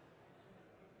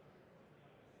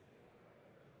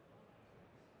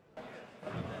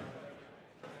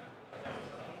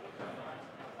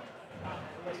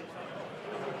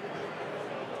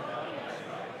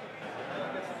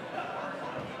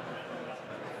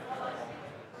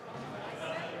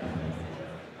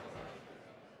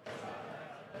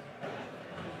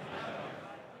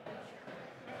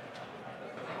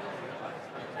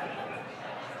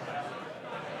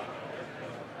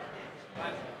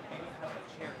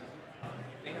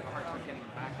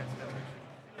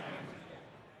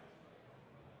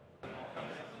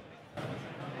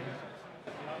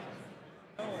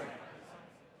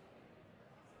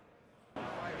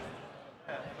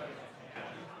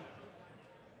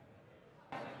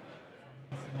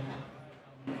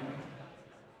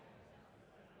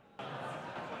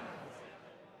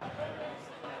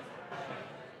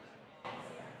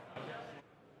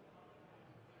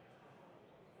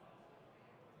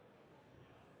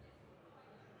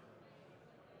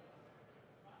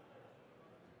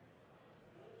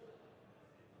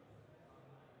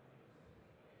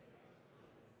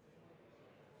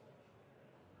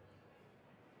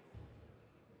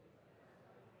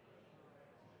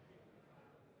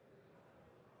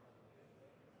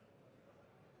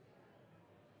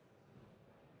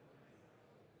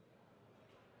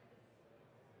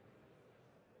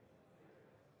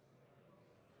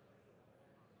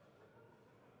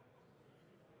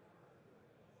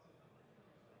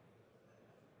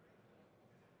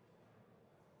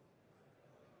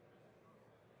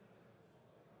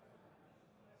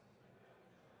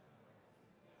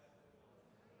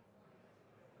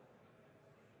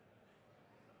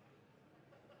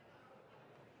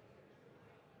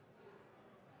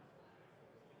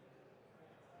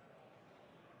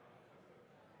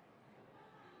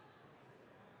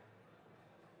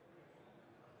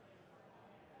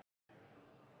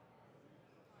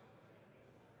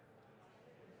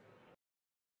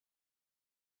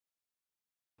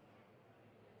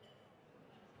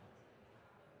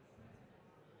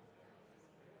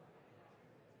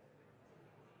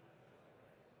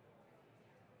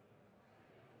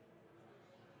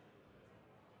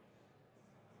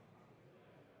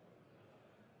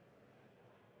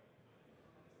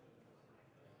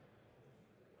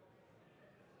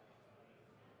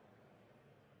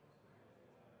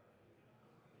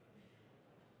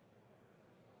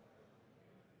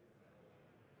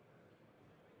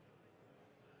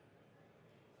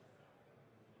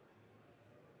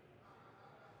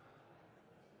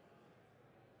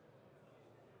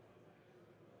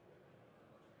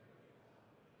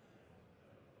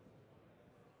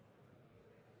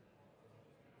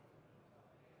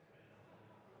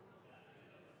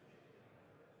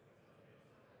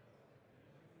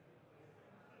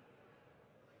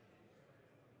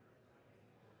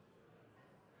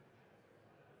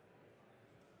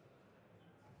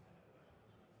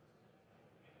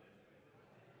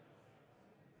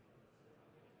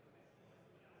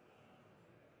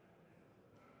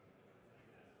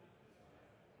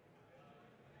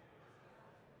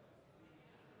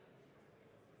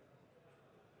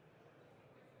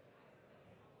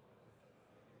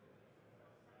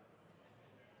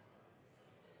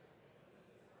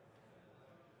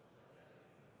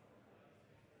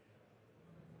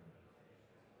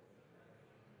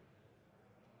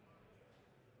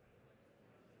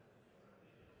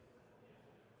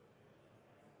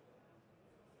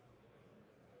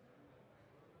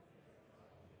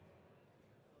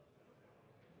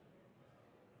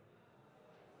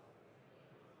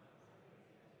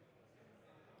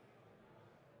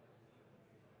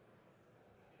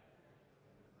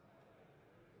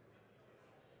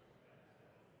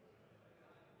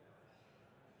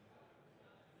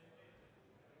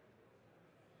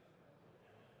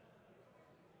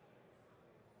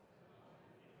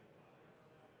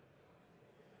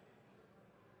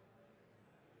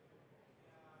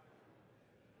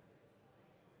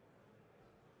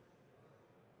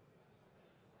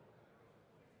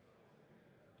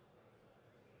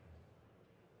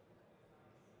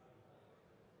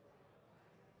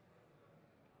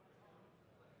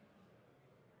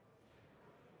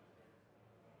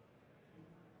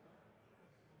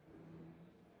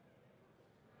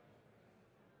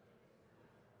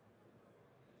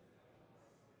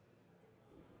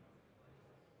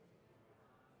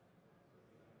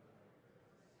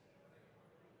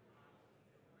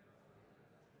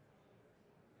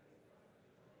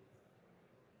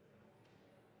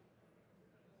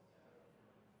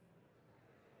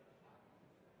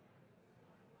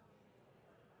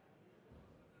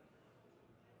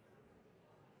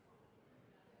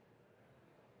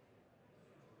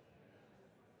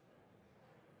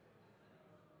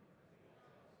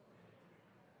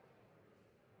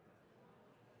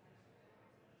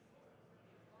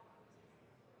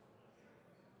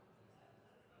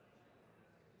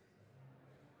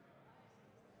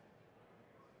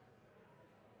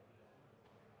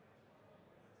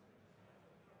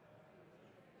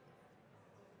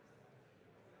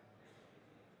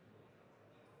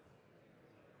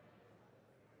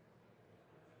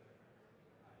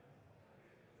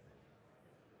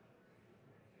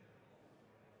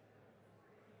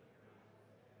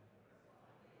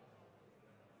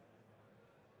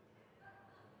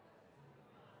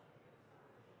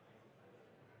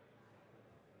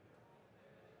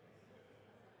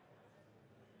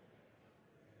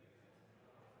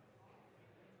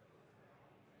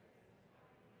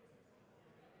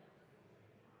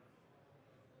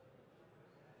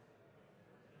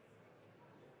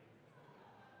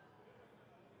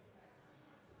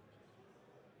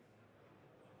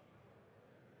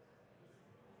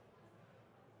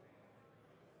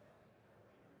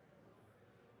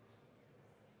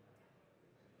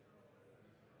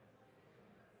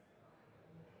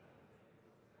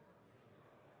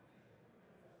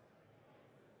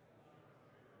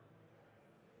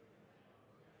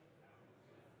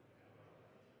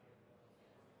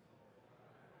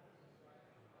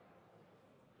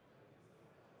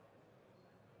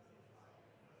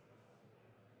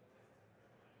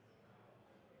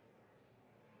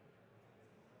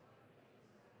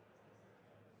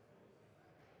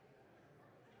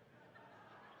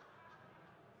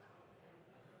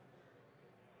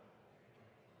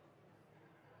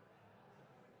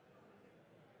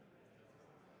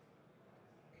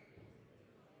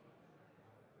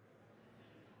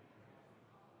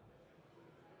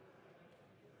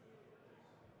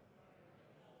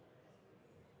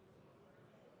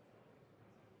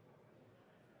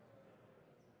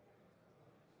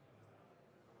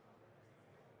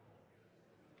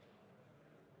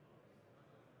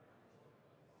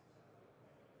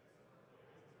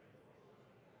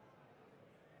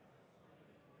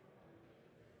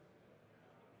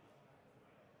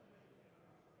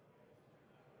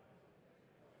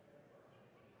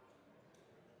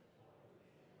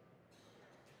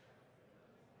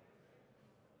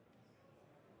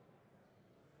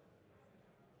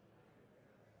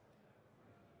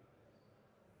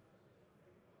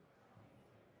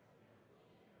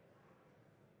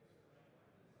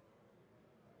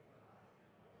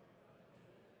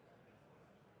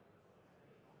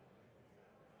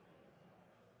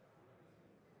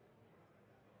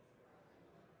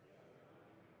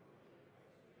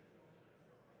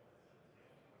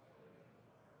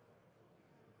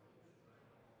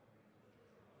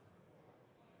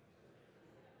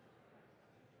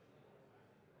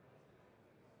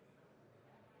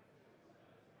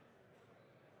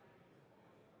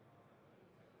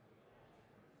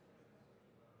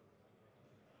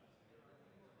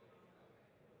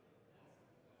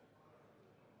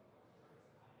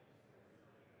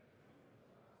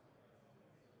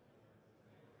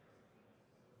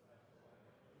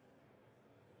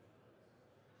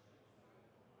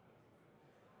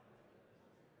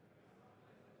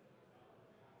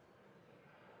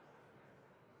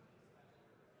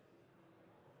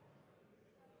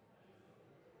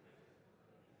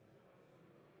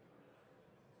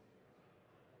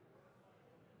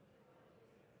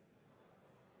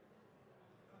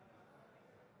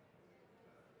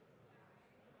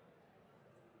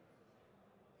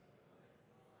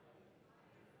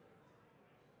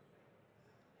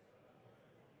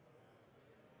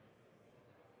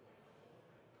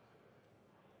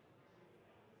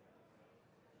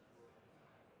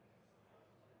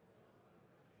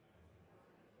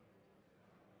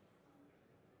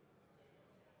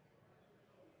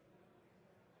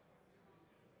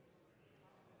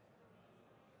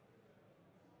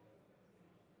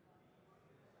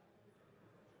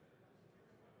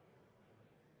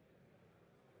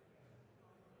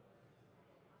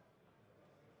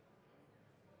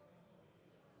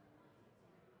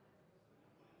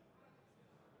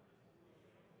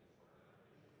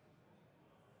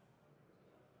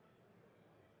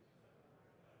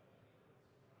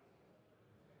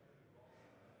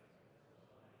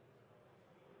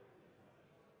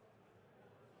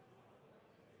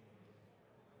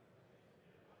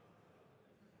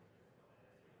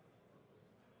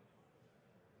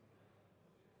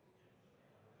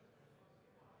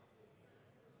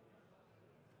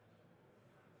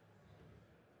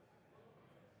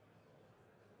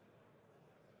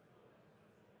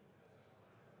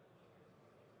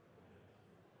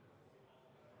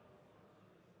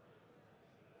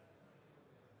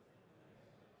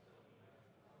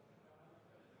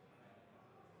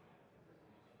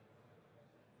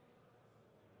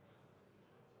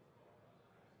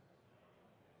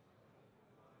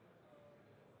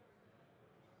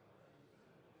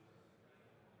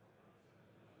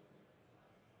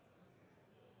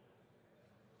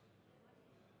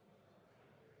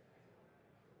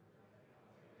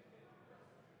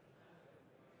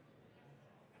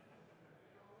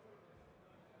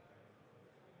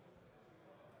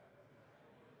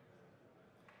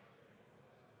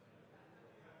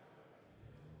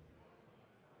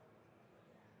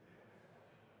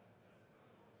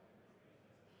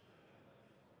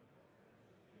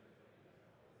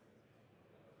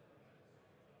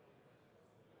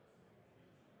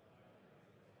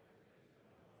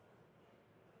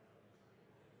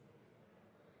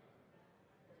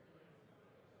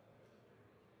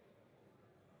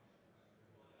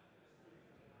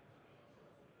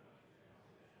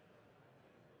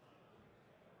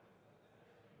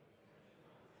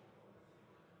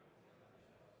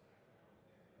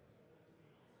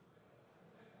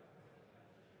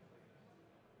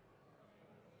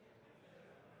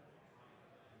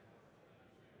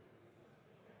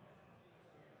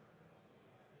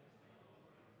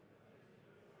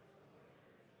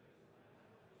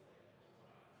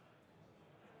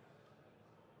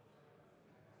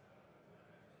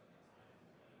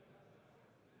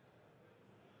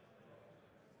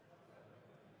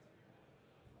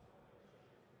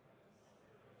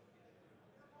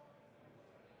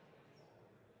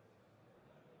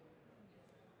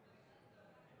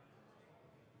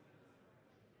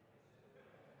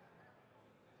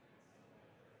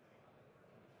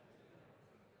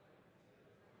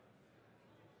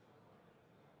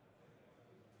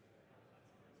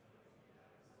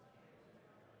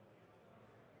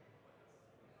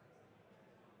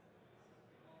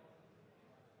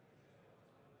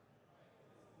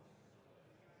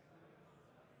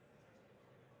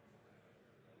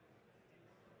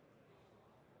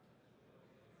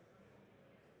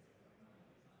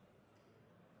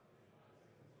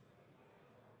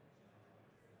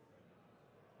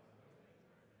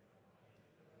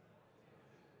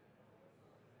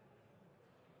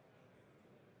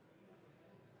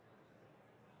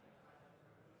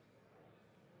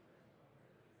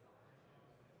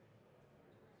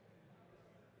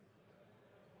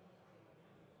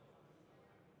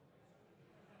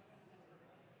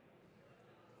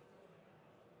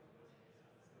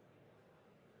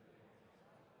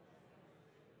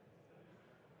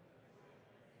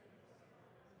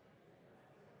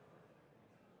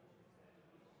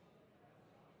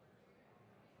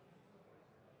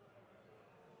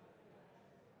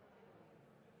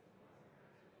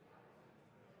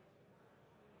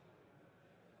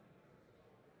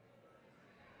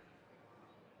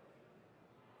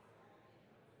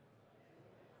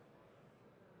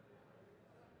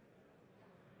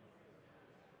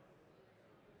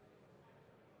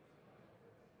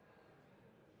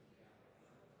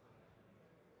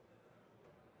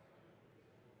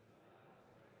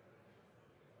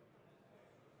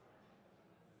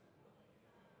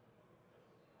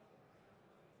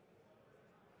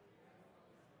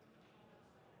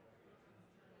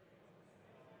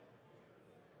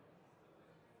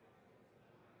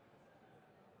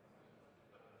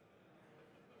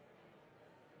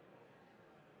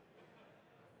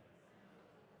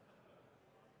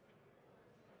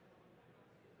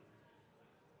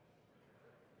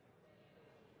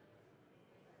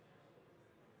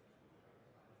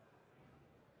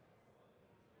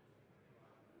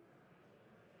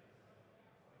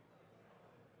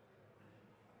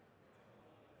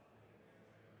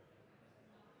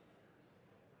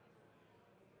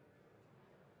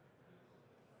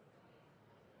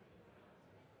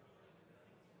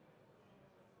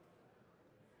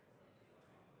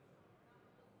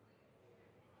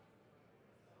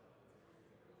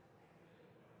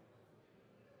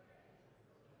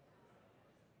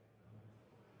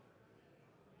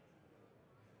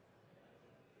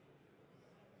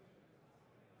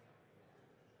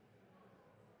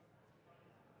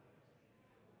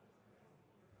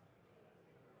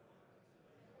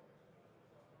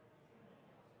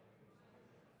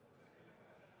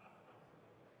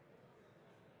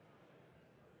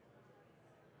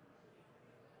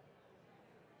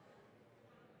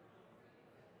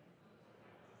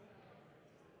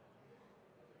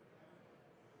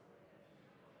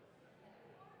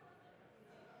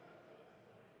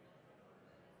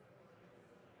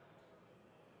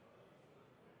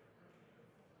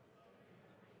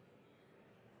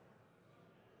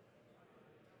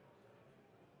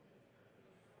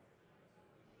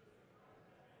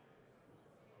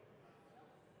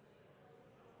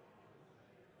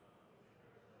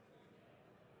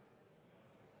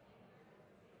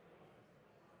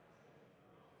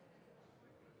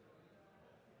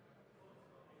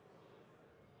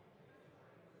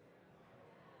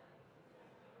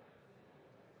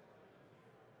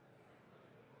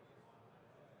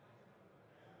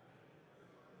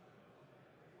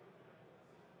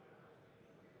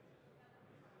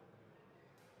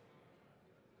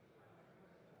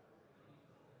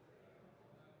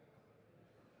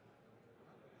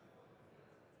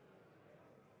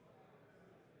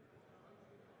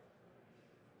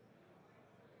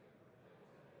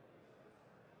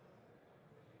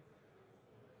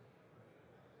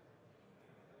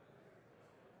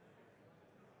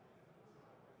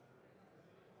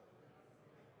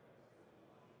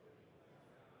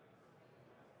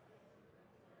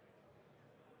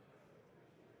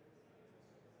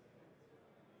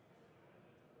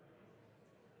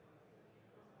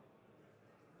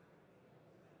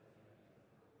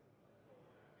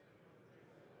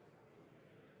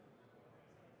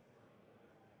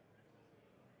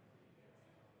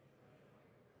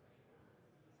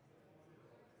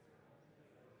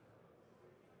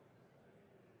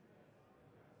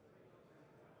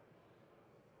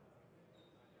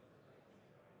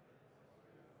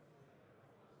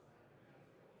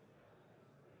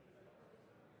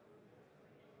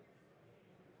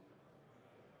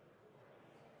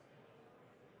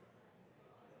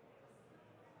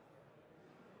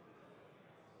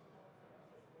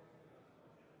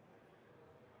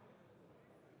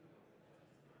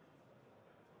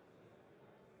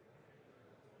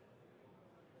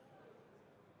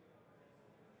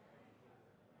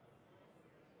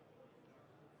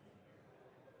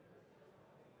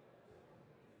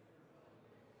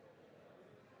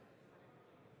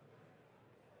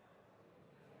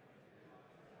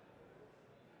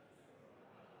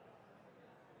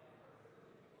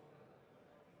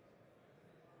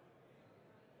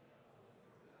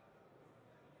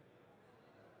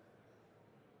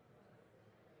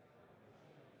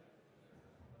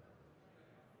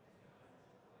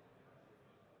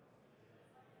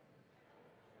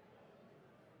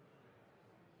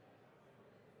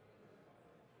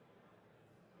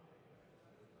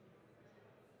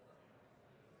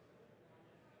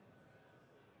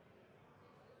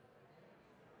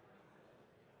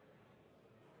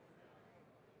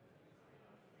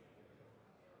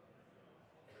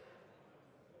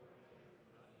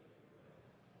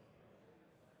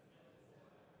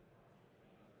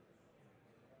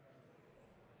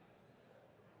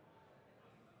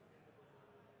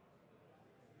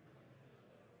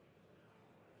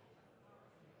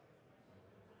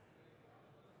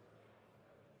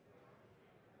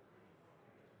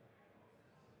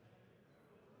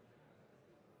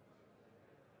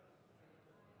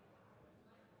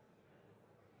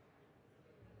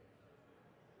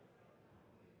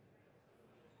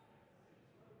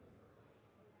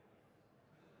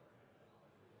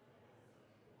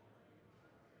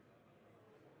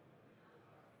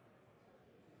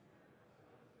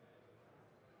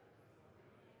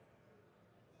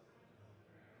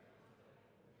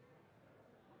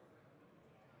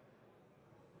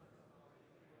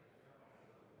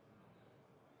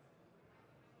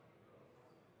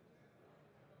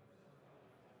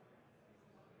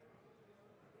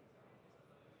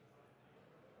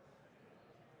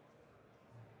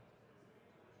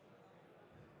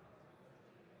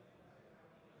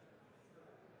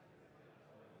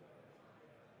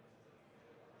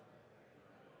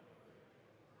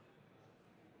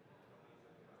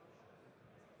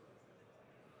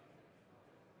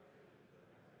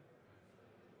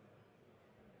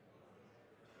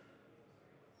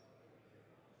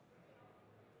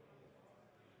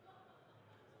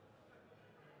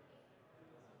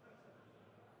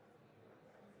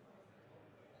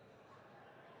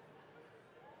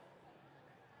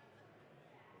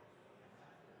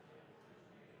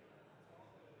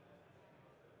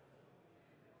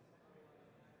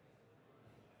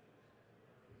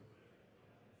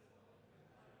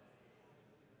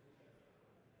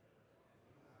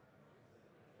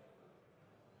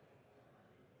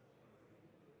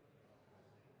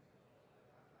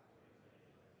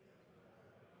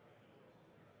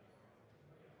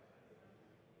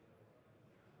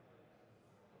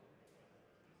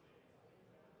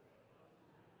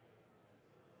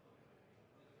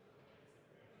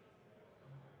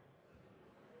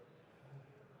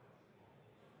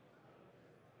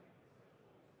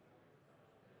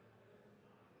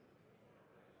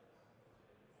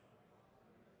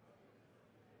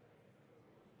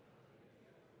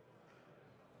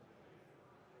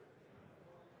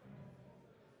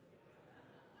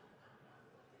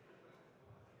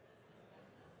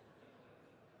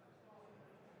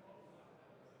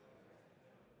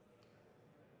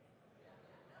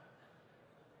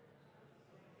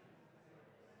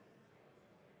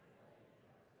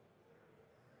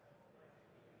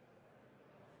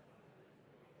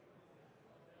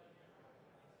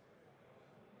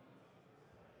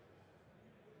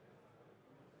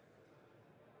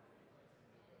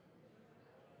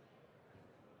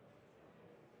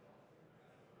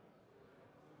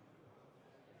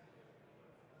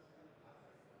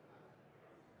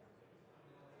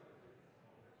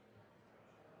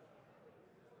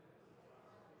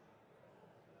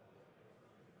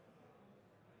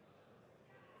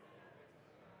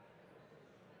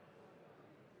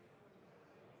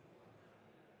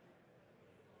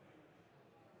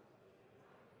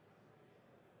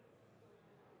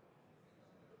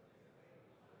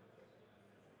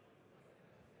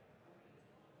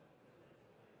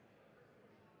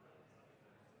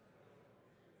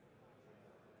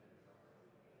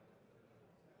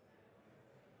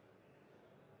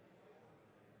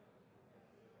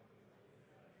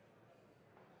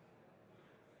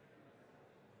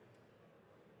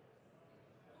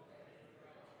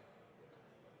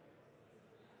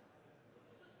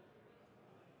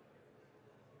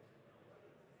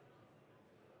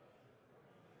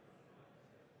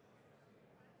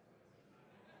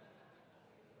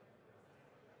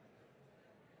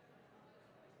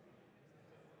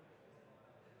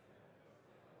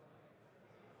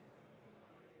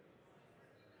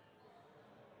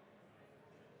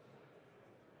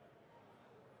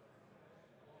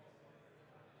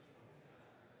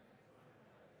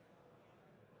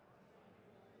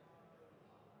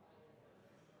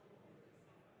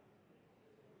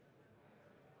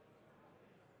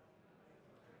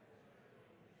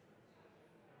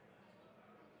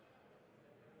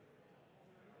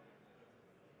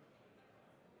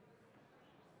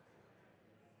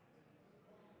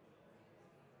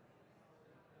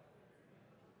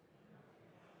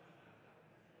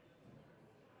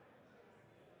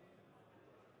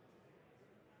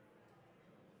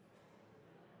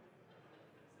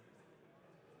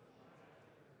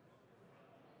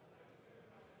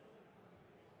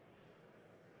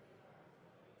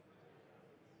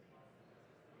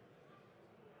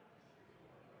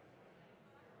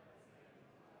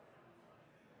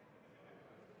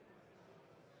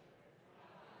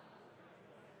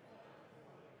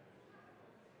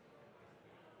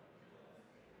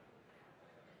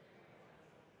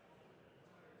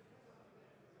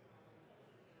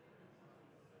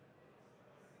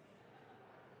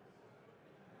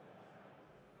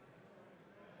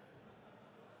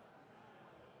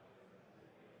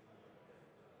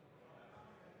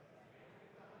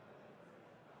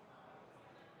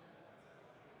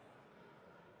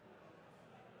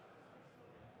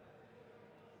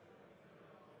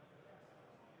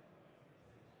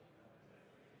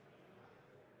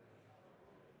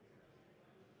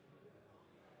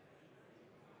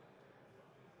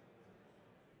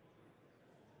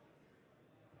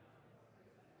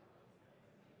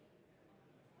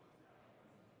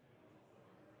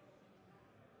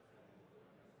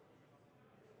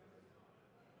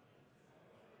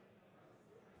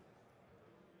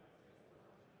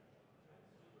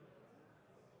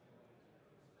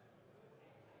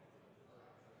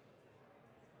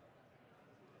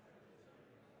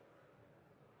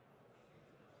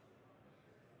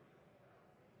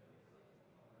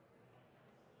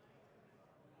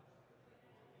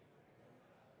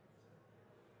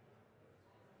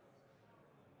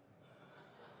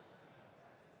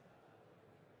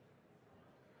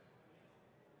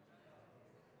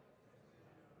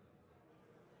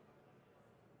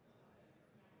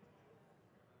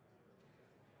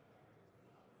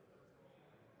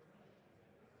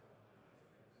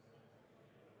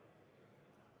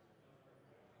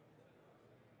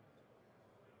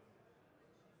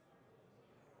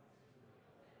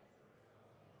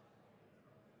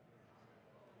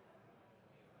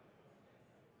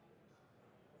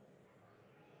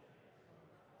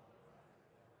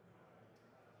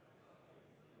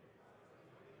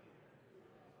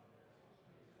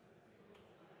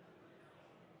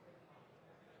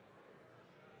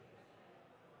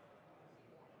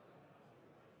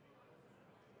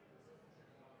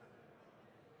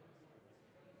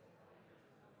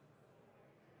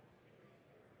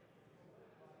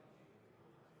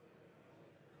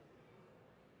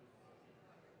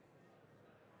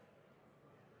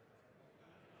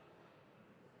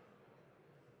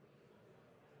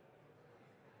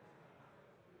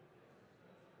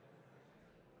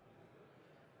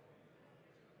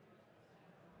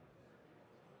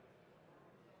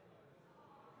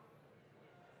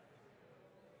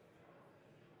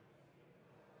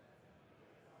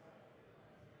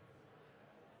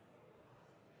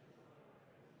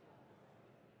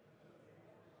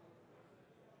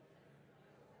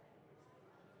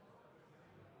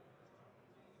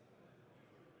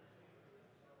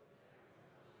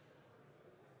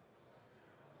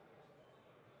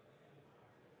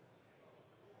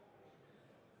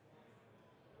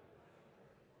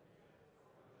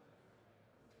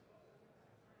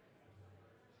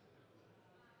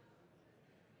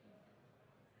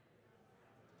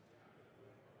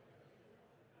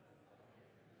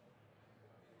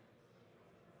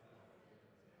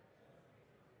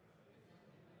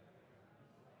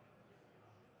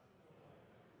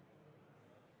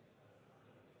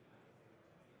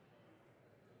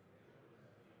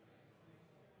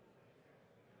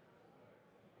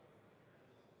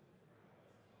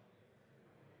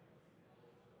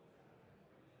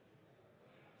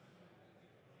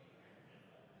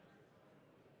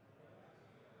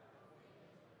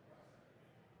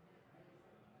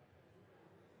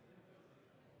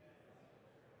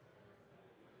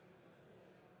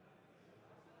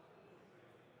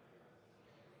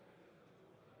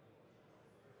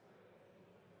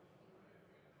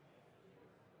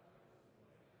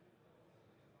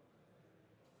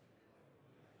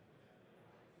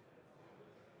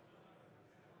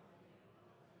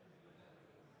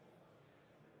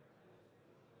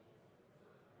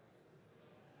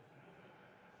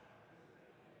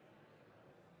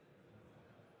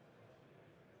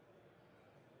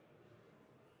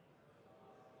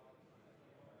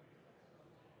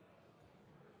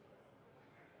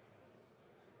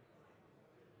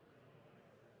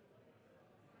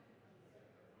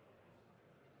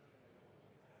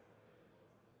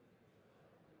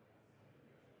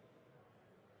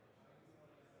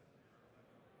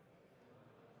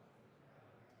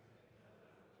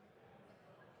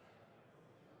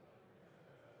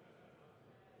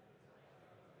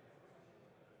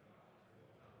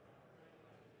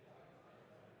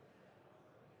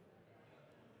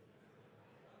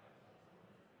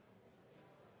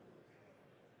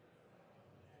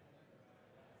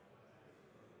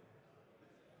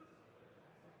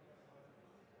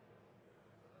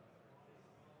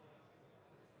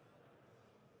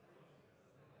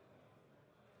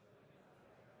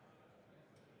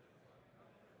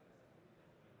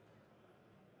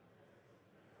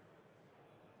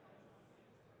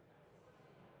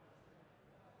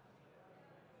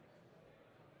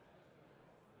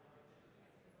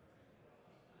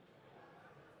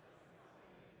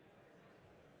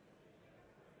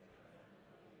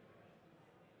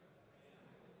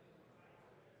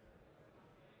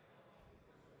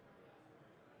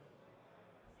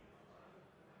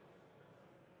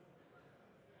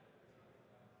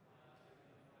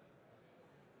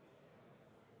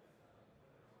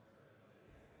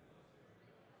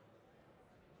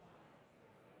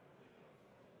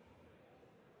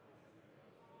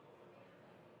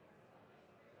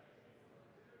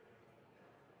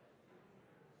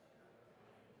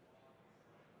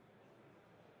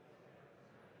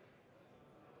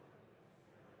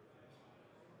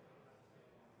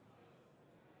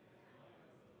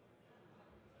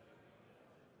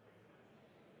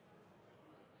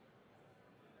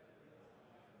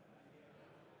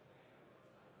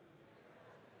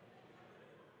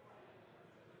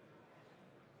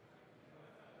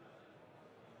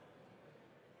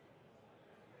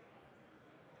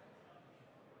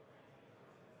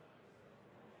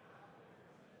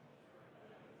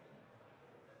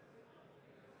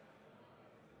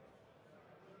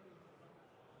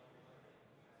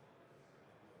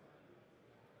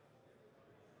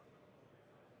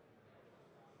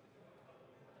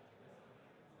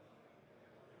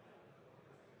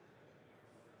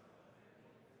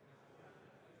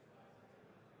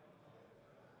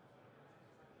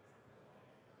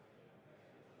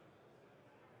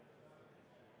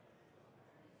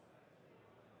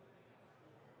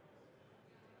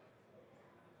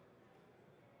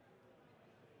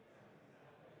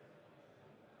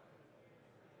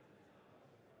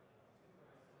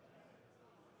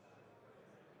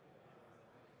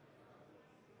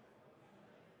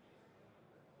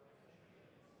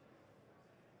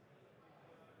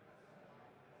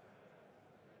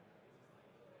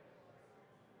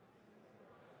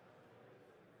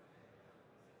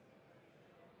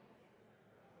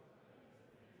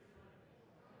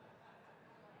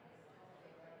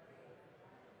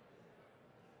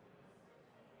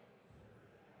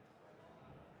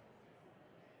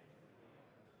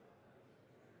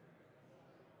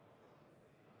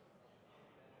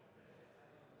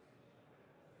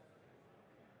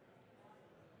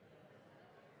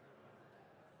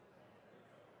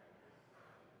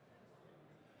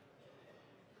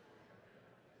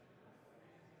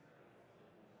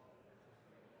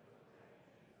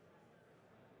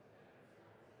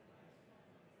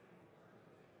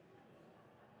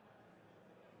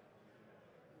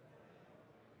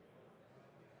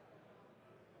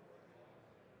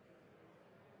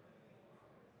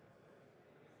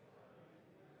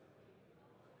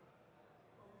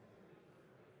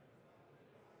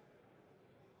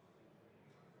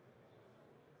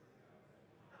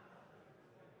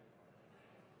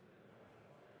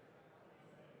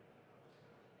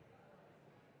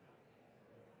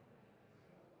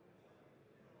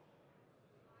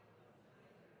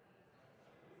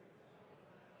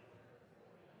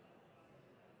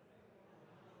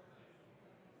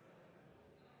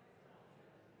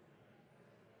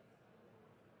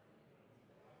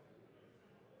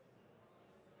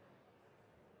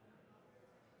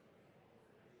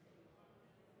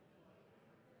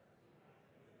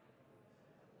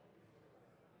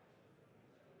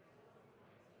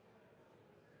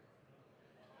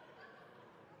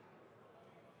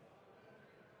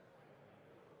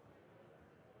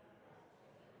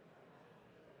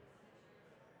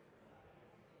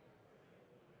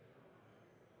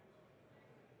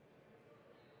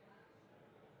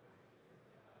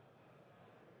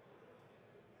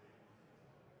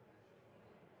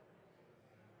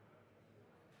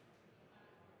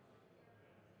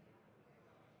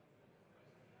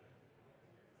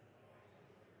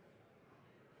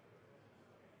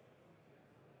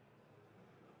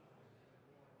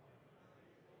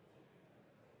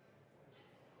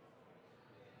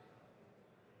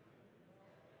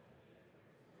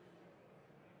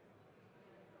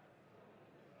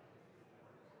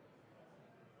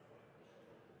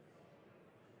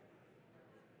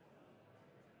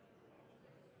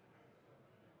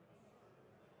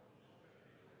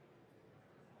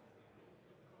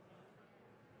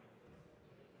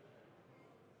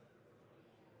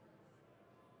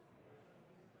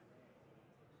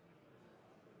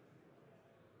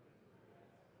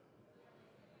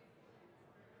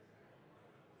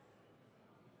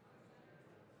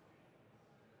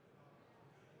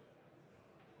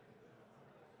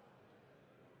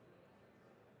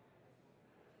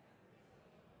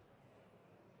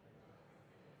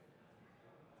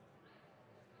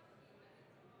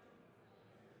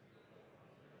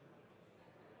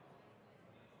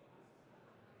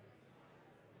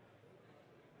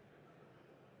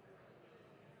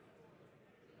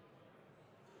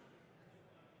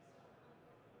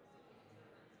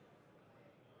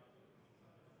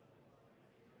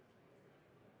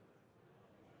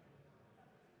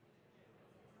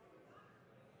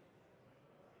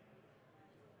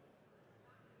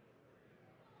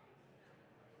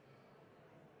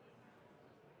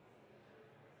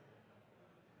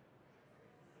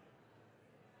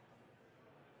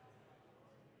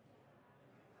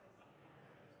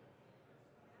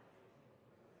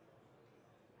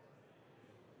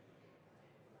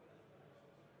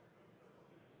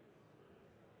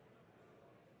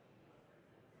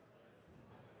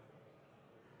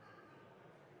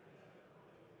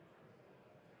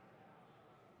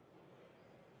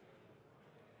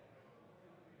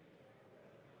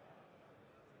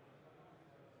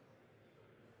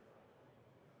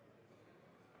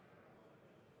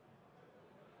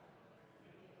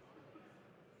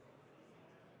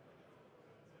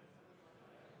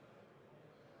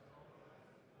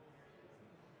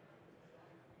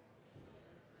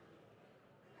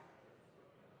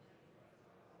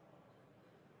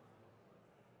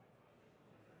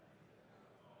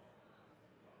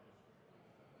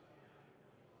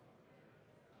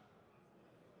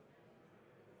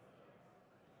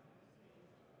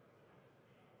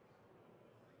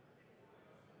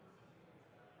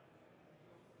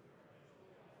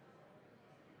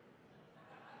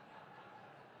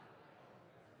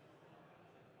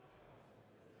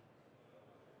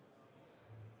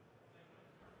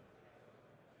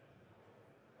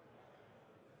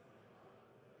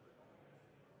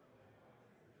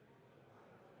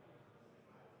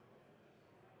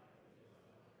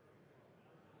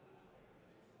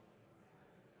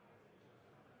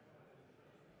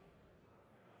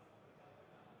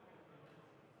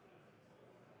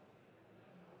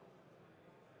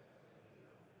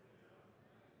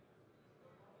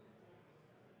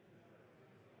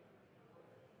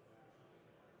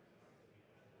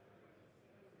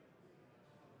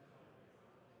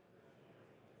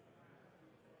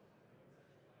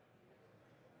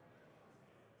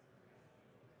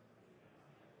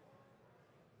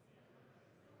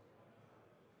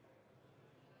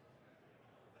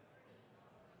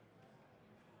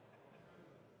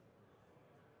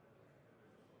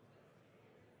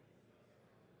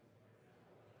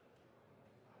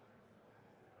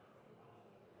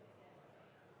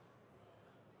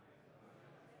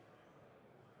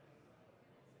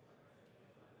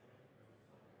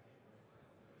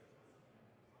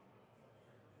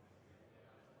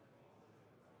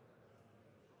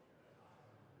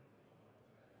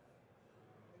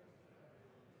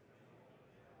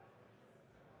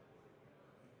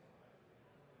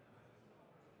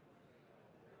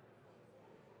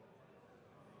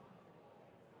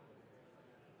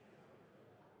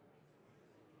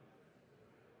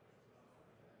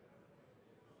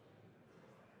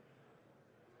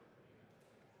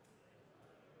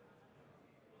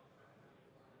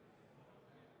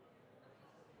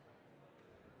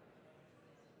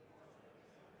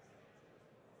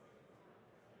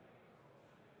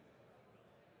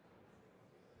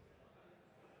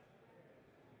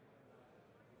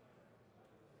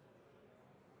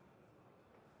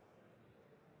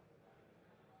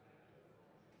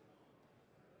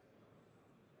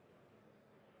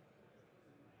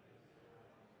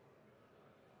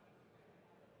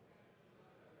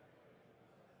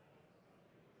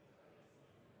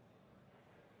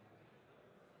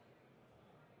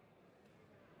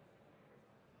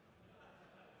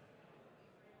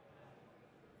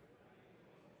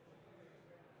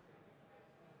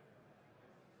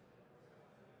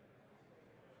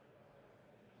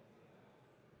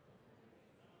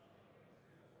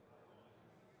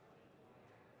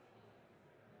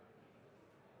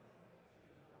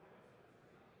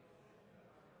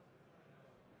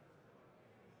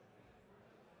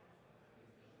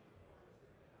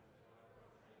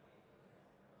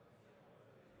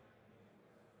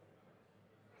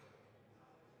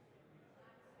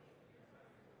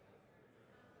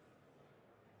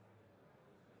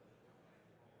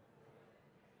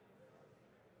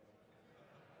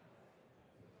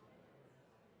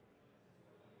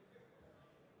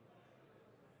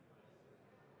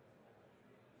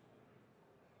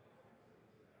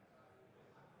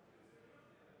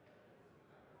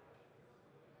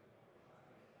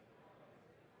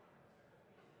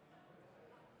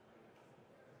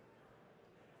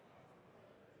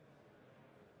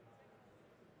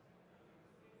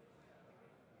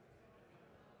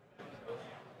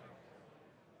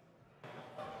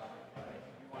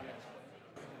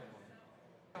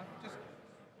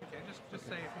 Just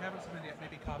say, if you haven't submitted yet,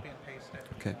 maybe copy and paste it.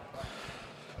 Okay.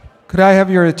 Could I have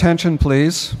your attention,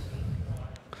 please?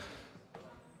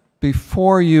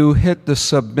 Before you hit the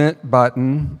submit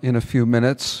button in a few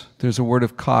minutes, there's a word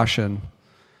of caution.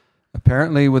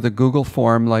 Apparently, with a Google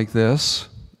form like this,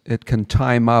 it can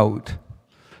time out.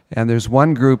 And there's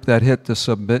one group that hit the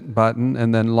submit button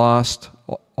and then lost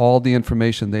all the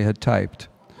information they had typed.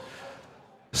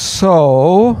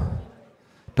 So,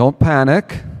 don't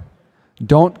panic.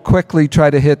 Don't quickly try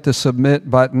to hit the submit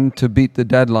button to beat the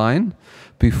deadline.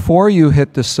 Before you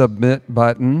hit the submit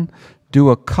button, do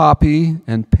a copy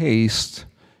and paste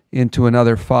into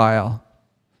another file.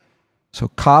 So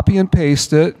copy and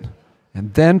paste it,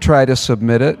 and then try to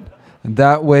submit it, and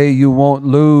that way you won't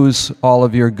lose all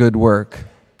of your good work.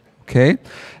 Okay?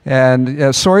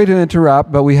 And sorry to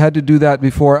interrupt, but we had to do that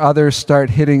before others start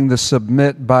hitting the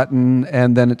submit button,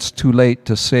 and then it's too late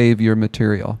to save your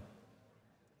material.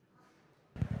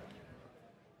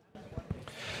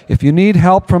 If you need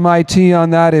help from IT on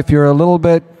that, if you're a little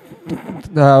bit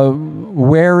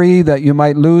wary that you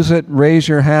might lose it, raise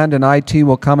your hand and IT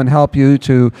will come and help you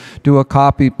to do a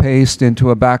copy paste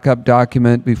into a backup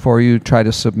document before you try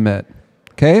to submit.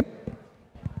 Okay?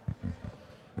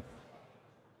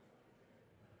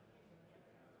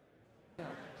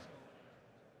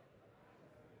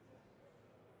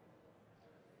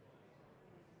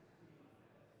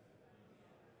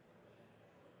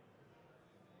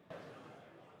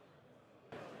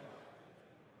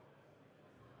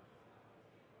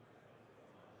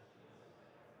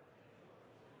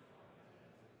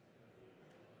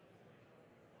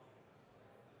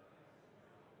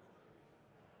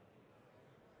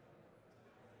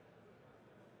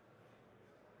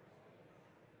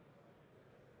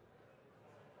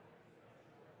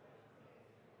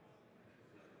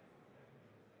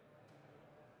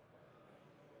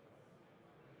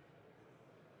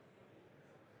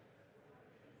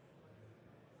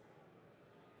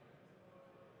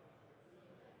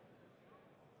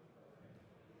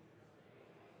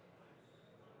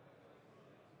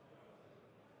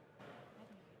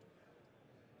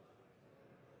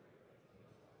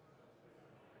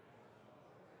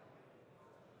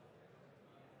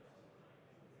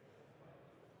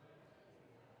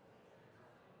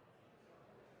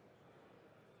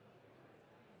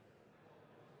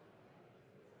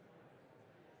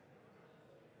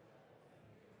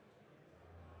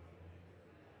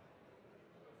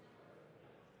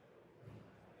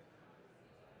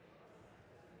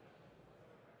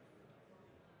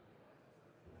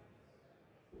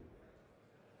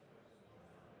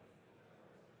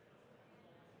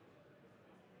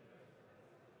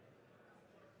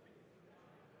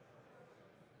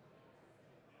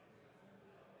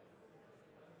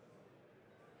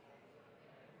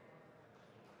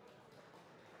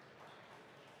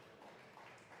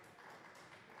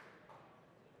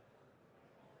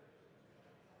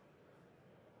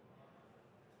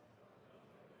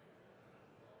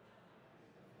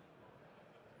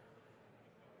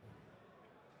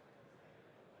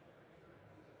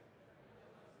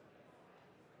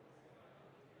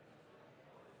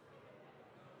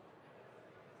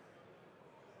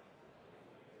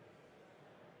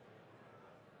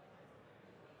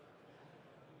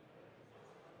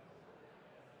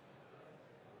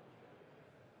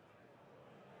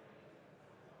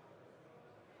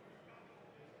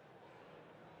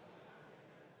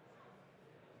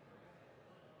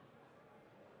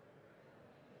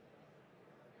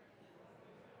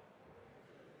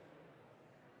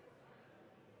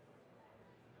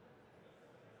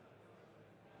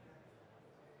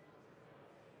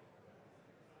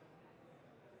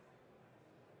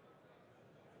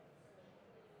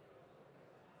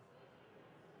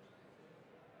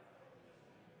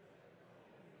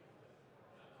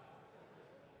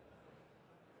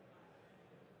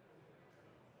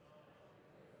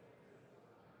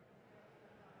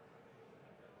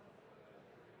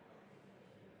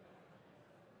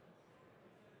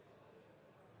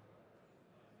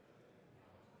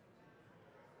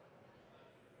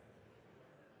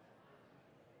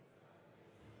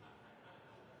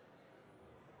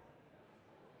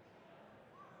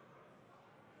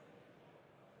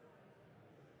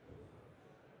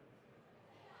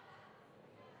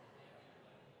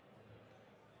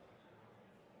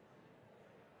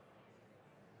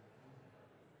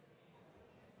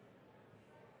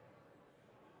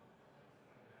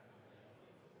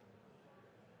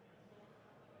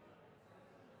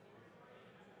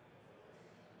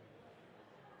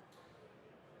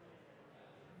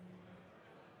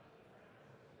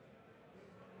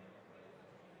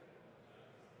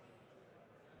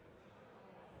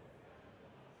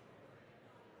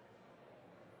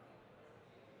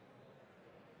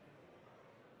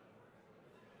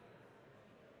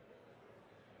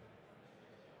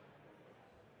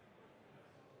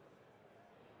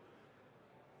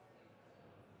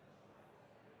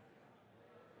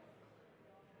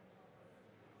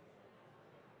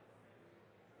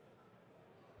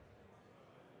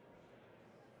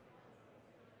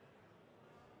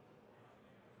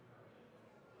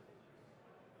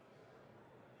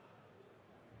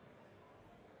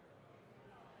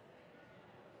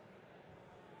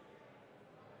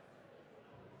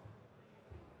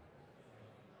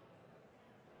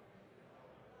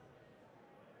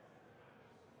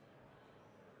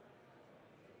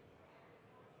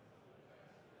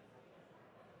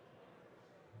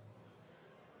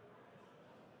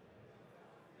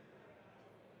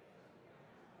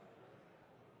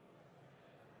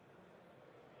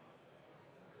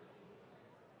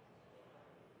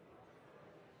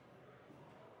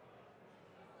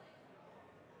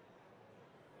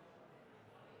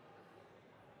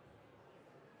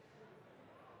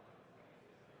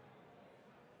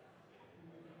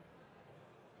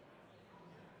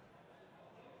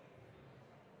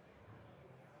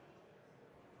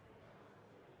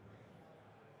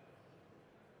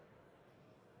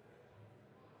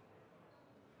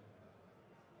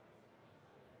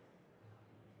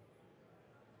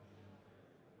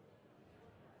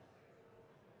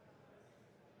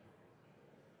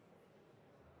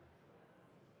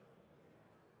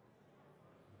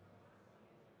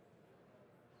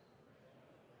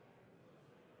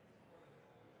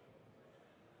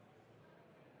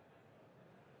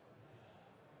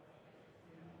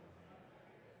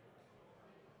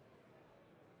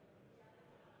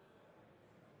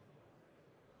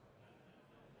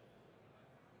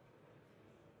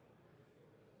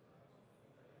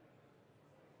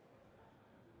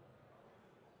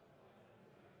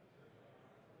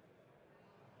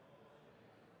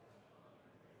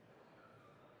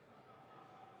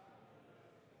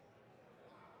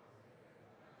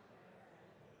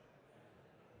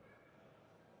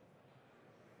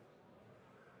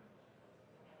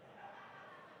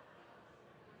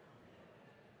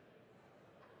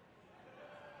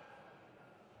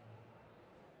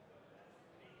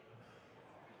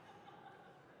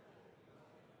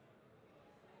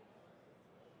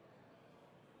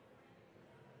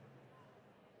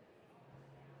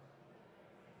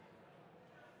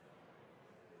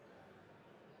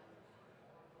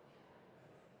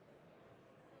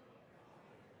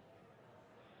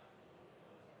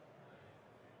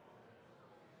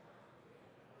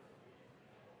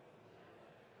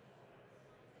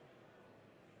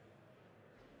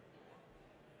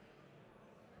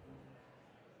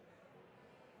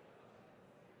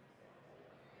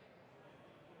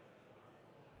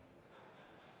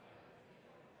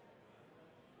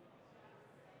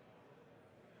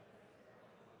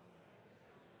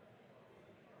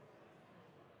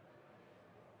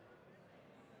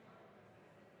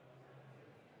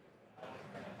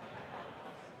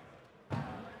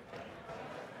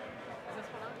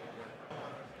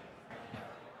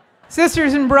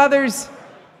 Sisters and brothers,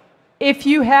 if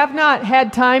you have not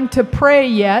had time to pray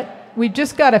yet, we've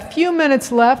just got a few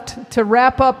minutes left to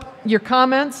wrap up your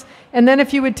comments. And then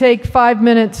if you would take 5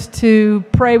 minutes to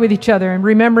pray with each other, and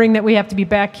remembering that we have to be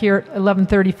back here at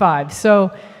 11:35. So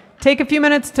take a few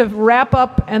minutes to wrap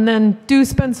up, and then do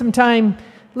spend some time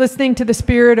listening to the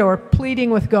Spirit or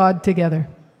pleading with God together.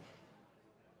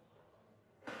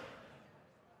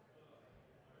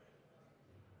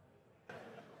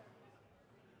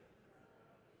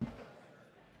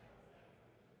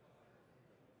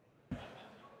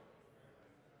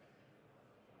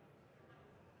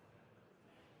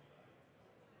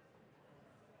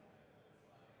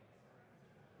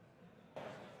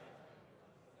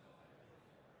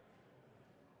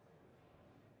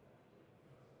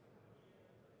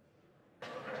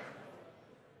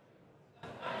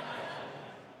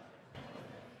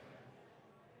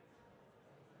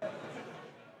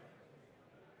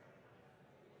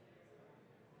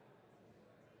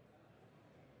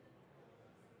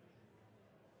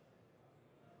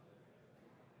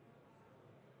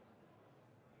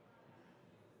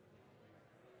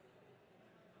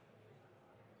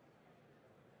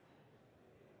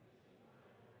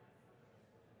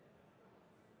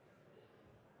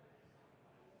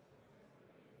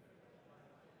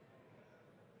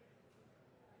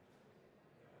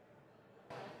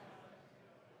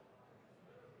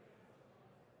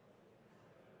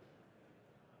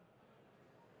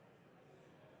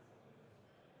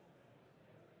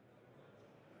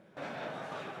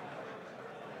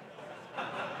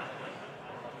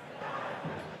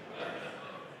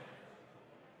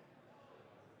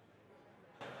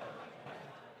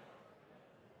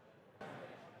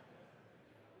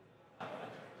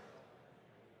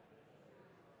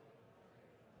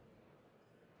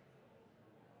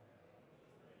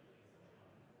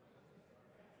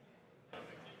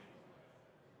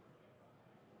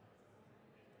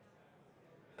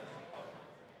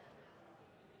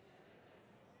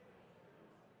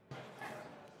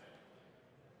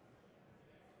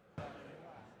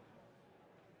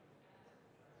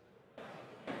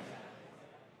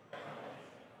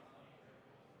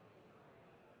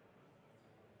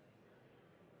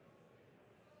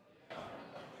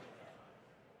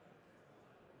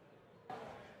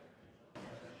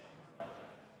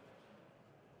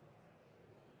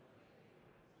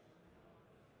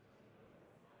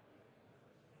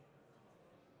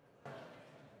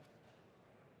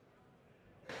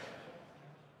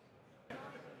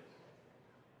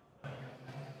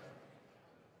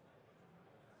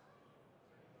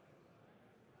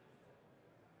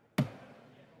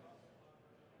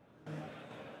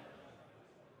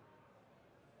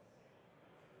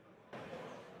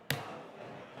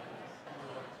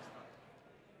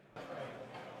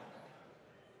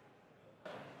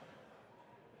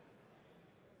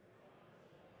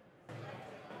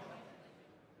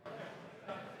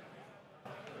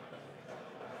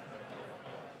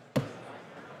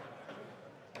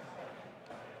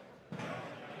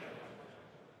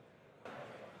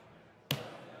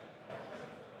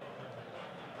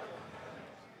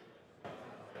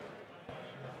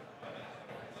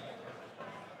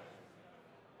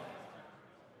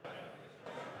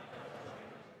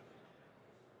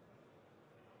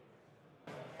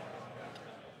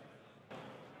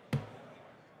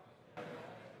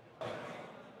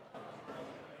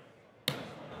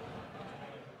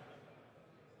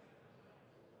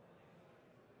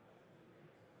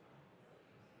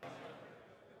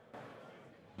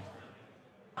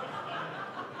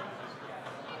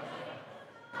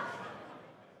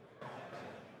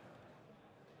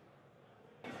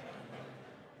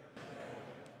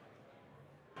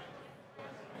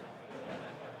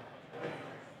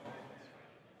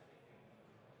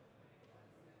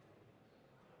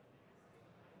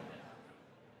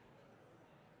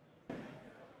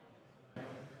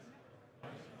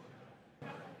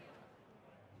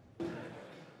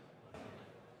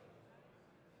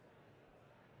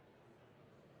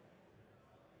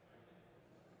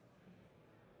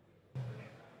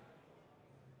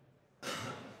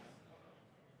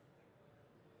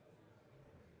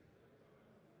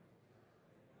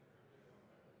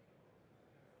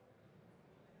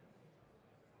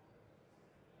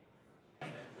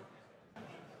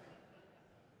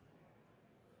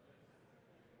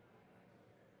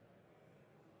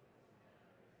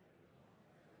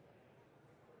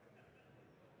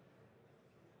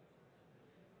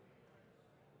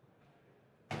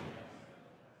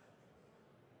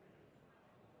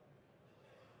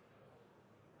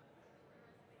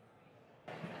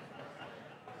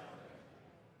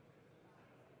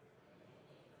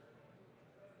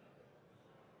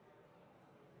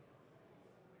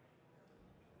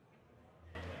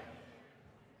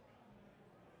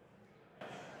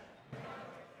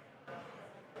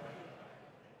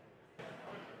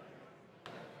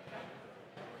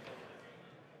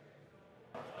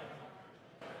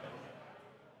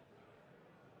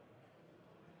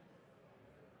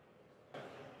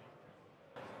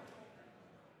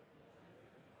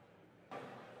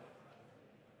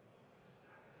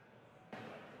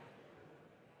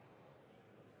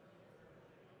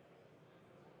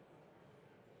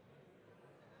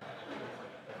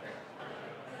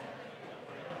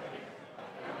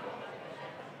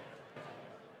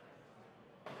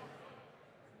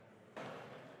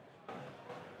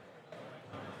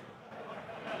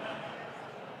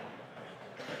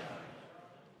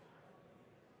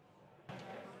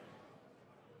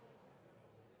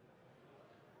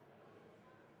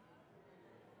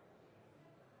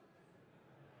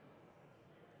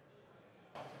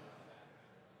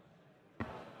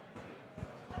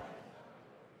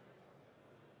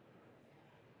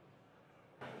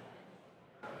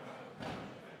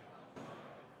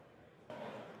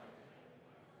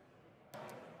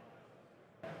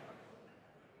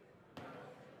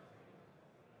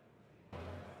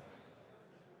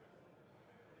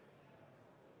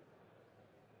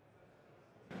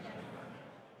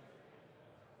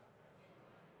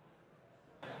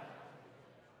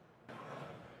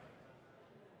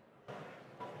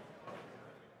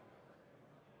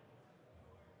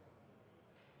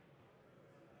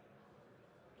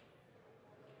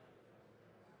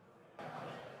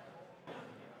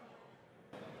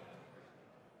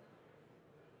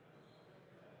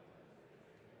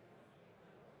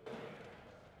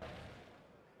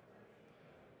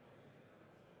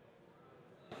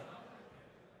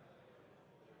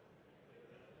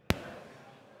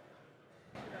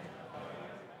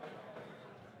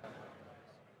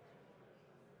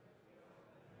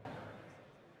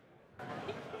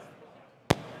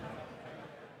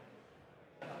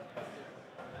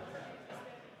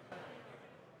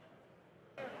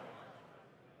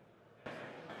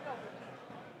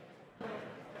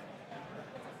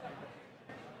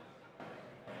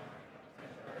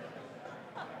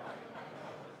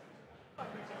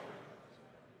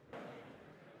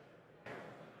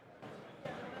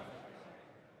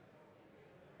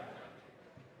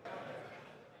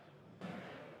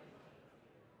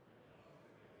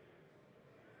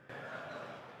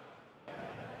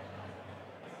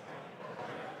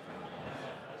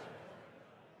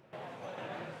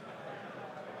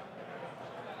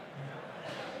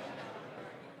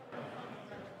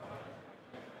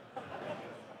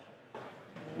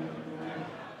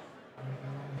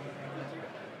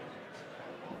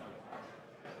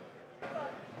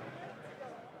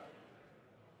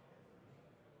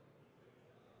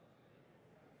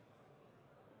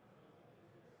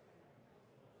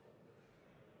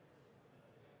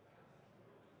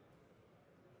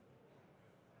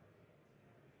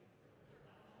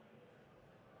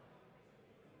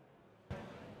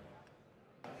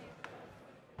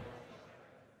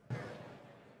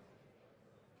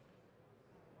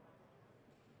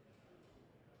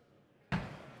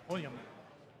 William.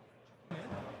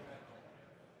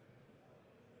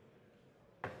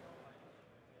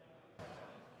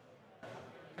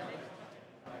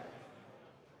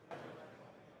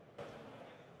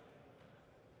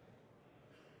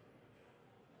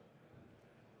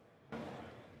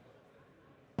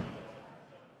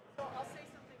 So I'll say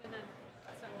something and then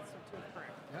send this to a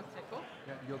prayer. Yeah. Is that cool?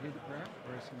 Yeah, you'll lead the prayer,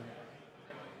 or is somebody?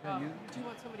 Do you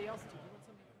want somebody else to? Do you want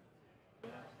somebody?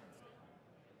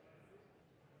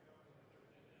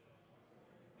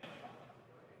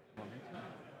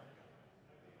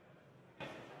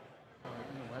 You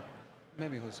know what?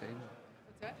 Maybe Jose.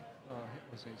 What's that?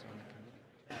 Jose's on the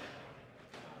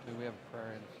committee. We have a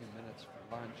prayer in a few minutes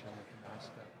for lunch, and we can ask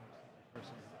that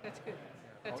person. That's good.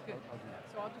 That's I'll- good. I'll do that.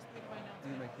 So I'll just make my announcement.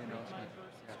 You make the Read my announcement.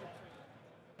 verse of Yeah. scripture.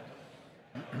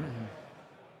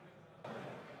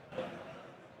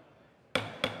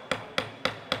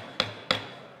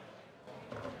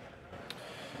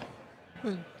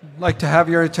 I'd like to have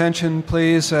your attention,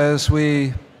 please, as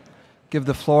we give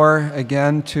the floor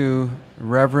again to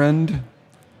Reverend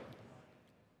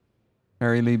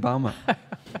Mary Lee Bauma.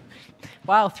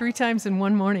 Wow, 3 times in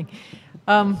one morning.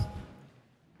 I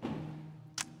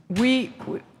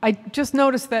just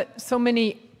noticed that so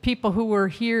many people who were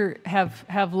here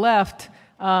have left,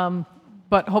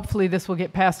 but hopefully this will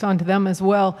get passed on to them as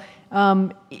well.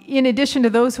 In addition to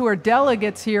those who are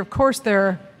delegates here, of course, there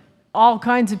are all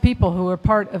kinds of people who are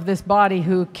part of this body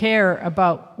who care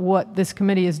about what this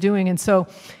committee is doing. And so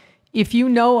if you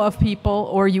know of people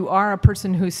or you are a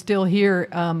person who's still here,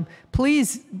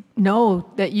 please know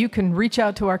that you can reach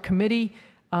out to our committee.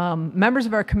 Members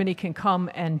of our committee can come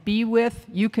and be with.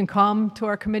 You can come to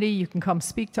our committee. You can come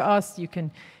speak to us. You can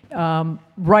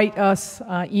write us,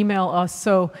 email us.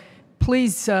 So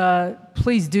please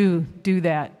do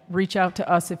that. Reach out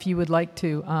to us if you would like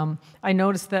to. I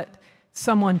noticed that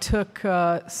someone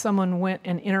went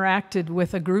and interacted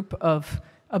with a group of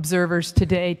observers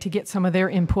today to get some of their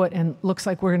input, and looks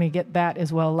like we're going to get that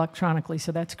as well electronically,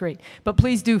 so that's great. But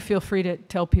please do feel free to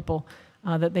tell people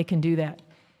that they can do that.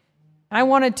 I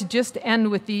wanted to just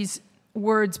end with these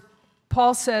words.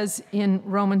 Paul says in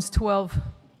Romans 12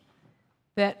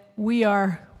 that we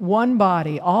are one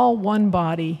body, all one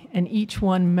body, and each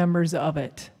one members of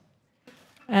it.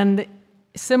 And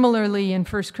similarly in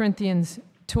 1 Corinthians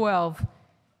 12,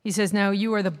 he says, now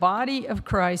you are the body of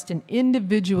Christ and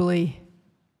individually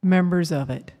members of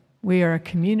it. We are a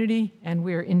community and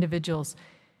we are individuals.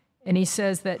 And he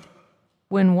says that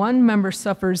when one member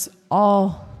suffers,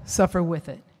 all suffer with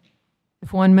it.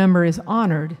 If one member is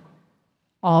honored,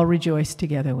 all rejoice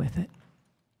together with it.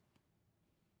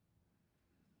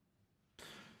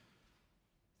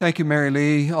 Thank you, Mary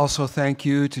Lee. Also, thank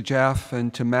you to Jeff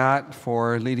and to Matt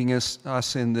for leading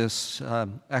us in this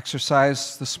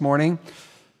exercise this morning.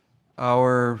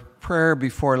 Our prayer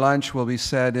before lunch will be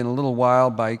said in a little while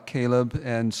by Caleb,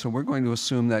 and so we're going to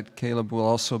assume that Caleb will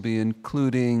also be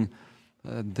including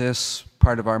this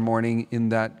part of our morning in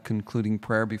that concluding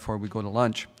prayer before we go to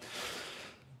lunch.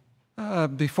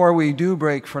 Before we do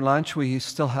break for lunch, we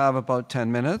still have about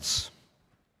 10 minutes.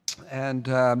 And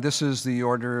this is the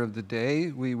order of the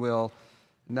day. We will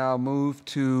now move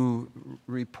to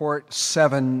report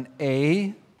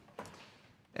 7A.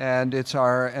 And it's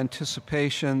our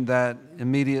anticipation that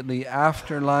immediately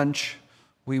after lunch,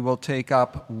 we will take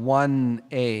up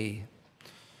 1A.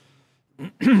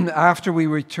 After we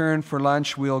return for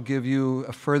lunch, we'll give you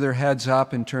a further heads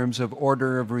up in terms of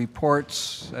order of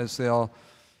reports as they'll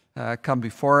come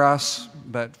before us.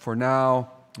 But for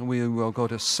now, we will go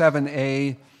to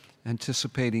 7A,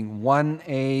 anticipating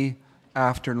 1A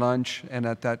after lunch, and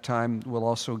at that time we'll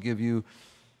also give you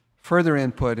further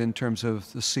input in terms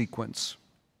of the sequence.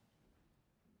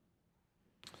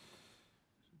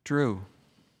 Drew.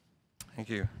 Thank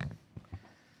you.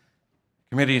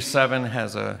 Committee 7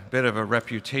 has a bit of a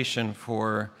reputation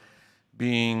for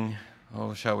being,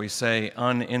 shall we say,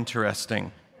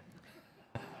 uninteresting.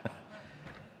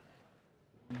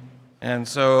 And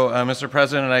so, Mr.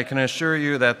 President, I can assure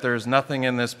you that there's nothing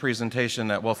in this presentation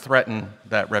that will threaten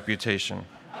that reputation.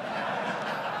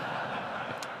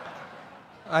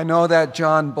 I know that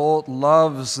John Bolt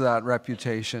loves that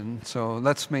reputation, so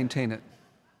let's maintain it.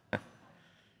 All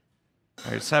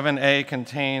right, 7A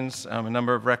contains a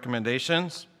number of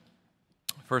recommendations.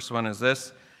 First one is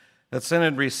this: that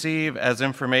Synod receive as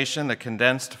information the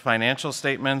condensed financial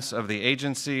statements of the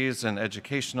agencies and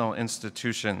educational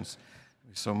institutions.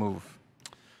 So move.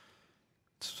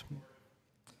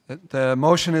 The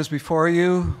motion is before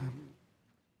you.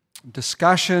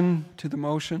 Discussion to the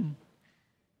motion.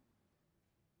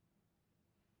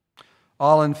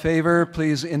 All in favor,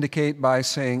 please indicate by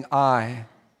saying aye.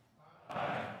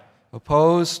 Aye.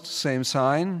 Opposed, same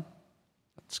sign.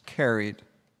 That's carried.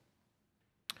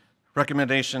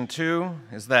 Recommendation 2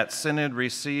 is that Synod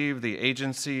receive the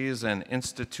agencies and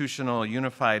institutional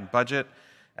unified budget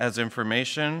as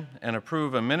information and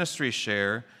approve a ministry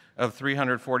share of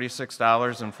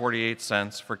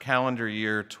 $346.48 for calendar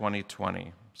year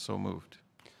 2020. So moved.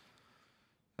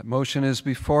 That motion is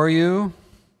before you.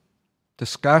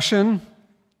 Discussion?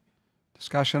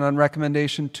 Discussion on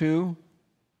recommendation 2?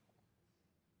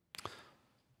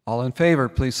 All in favor,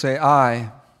 please say aye.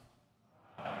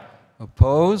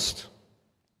 Opposed?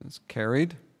 It's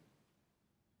carried.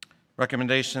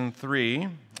 Recommendation 3,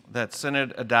 that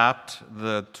Synod adopt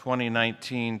the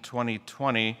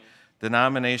 2019-2020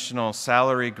 denominational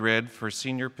salary grid for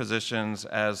senior positions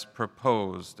as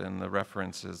proposed, and the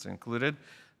reference is included.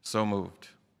 So moved.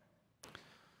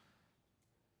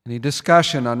 Any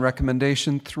discussion on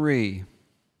recommendation 3?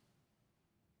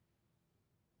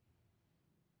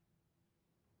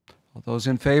 All those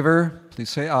in favor,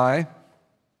 please say aye.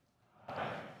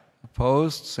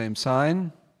 Opposed, same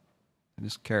sign. It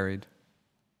is carried.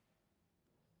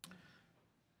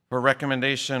 For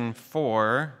recommendation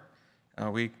 4,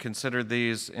 we considered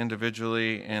these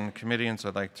individually in committee, and so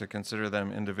I'd like to consider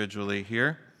them individually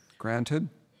here. Granted.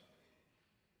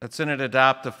 That Synod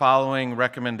adopt the following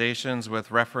recommendations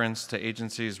with reference to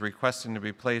agencies requesting to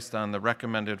be placed on the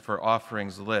recommended for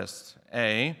offerings list.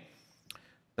 A,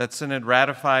 that Synod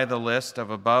ratify the list of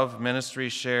above ministry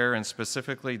share and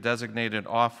specifically designated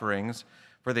offerings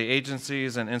for the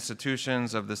agencies and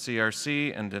institutions of the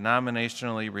CRC and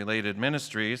denominationally related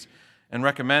ministries, and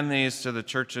recommend these to the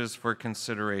churches for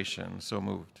consideration. So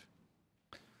moved.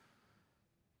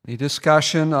 Any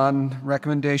discussion on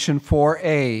recommendation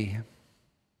 4A?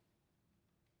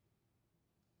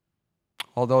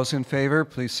 All those in favor,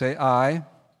 please say aye.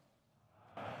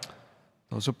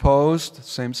 Those opposed,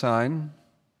 same sign.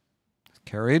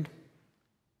 Carried.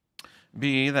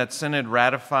 B, that Synod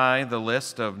ratify the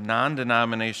list of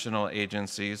non-denominational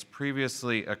agencies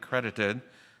previously accredited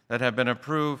that have been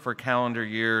approved for calendar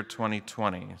year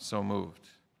 2020. So moved.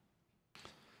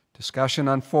 Discussion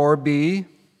on 4B.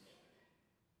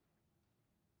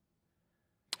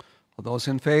 All those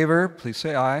in favor, please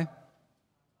say aye.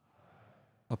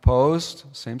 Opposed,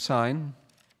 same sign.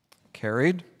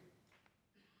 Carried.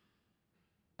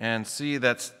 And C,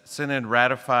 that Synod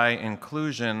ratify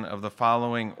inclusion of the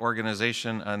following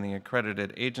organization on the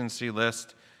accredited agency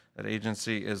list. That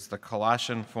agency is the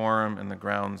Colossian Forum, and the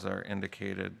grounds are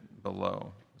indicated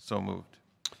below. So moved.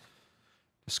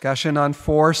 Discussion on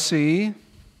 4C.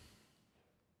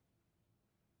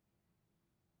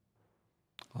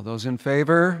 All those in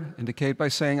favor indicate by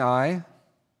saying aye.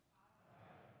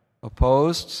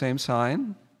 Opposed, same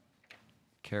sign.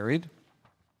 Carried.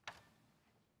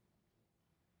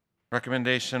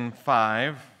 Recommendation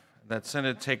 5, that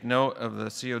Synod take note of the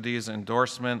COD's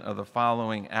endorsement of the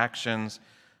following actions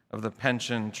of the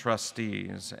pension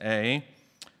trustees. A,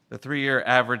 the 3-year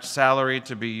average salary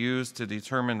to be used to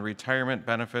determine retirement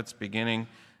benefits beginning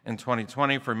in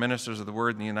 2020 for ministers of the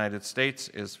Word in the United States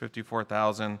is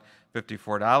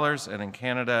 $54,054, and in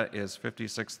Canada is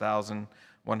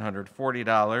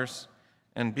 $56,140.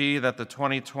 And B, that the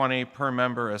 2020 per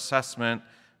member assessment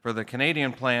for the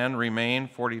Canadian plan remain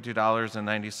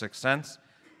 $42.96, and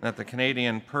that the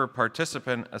Canadian per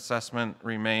participant assessment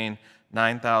remain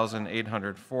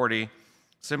 $9,840.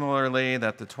 Similarly,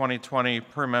 that the 2020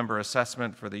 per member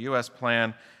assessment for the U.S.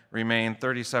 plan remain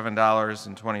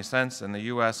 $37.20, and the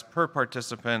U.S. per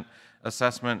participant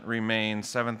assessment remain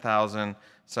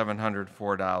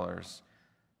 $7,704.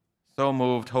 So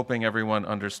moved, hoping everyone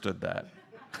understood that.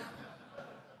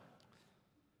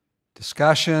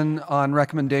 Discussion on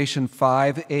recommendation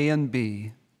 5A and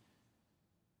B.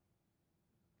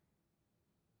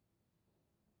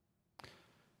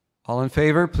 All in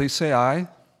favor, please say aye.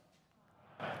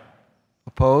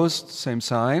 Opposed, same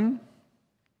sign.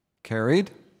 Carried.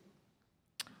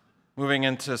 Moving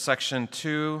into section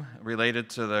 2, related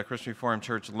to the Christian Reformed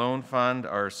Church Loan Fund,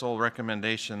 our sole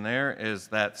recommendation there is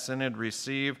that Synod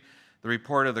receive the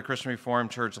report of the Christian Reformed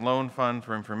Church Loan Fund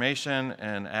for information,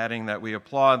 and adding that we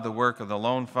applaud the work of the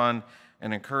Loan Fund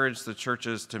and encourage the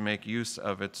churches to make use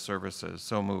of its services.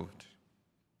 So moved.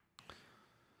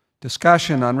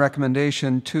 Discussion on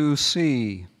recommendation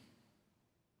 2C.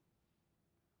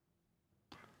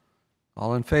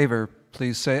 All in favor,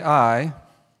 please say aye.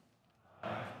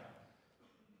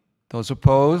 Those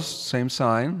opposed, same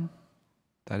sign.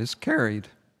 That is carried.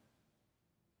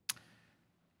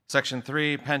 Section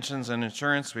 3, pensions and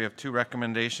insurance, we have 2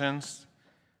 recommendations.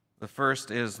 The first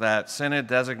is that Synod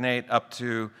designate up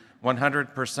to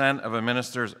 100% of a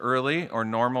minister's early or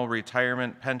normal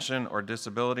retirement pension or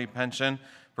disability pension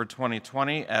for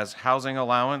 2020 as housing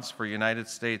allowance for United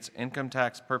States income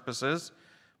tax purposes,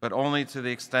 but only to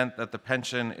the extent that the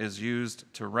pension is used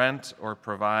to rent or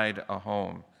provide a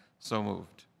home. So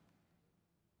moved.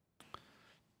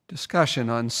 Discussion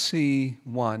on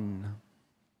C1.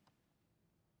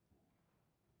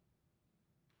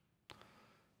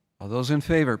 All those in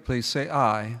favor, please say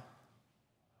aye.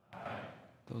 Aye.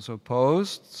 Those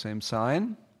opposed, same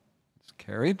sign. It's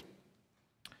carried.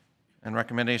 And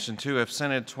recommendation 2, if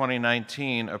Synod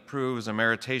 2019 approves a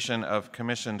meritation of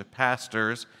commissioned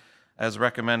pastors as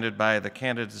recommended by the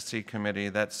Candidacy Committee,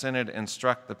 that Synod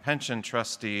instruct the pension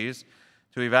trustees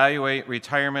to evaluate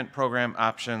retirement program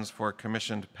options for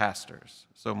commissioned pastors.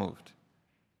 So moved.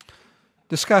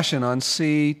 Discussion on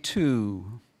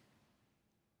C2.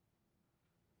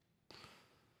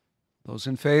 Those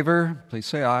in favor, please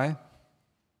say aye.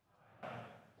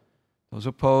 Those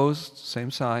opposed,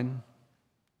 same sign.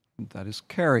 That is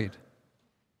carried.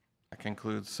 That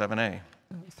concludes 7A.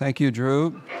 Thank you,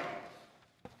 Drew.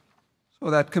 So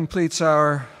that completes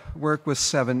our work with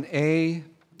 7A.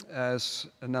 As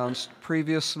announced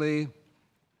previously,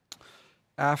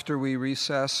 after we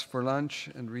recess for lunch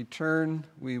and return,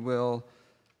 we will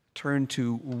turn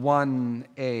to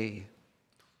 1A.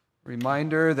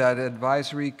 Reminder that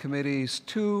advisory committees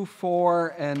 2,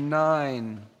 4, and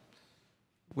 9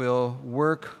 will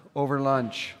work over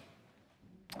lunch.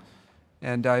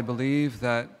 And I believe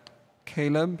that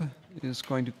Caleb is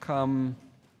going to come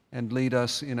and lead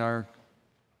us in our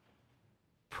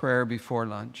prayer before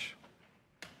lunch.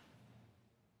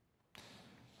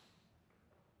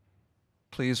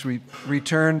 Please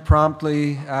return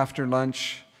promptly after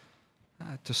lunch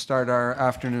to start our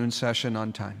afternoon session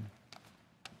on time.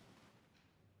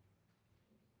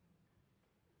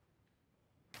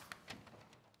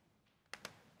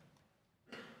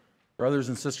 Brothers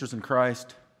and sisters in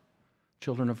Christ,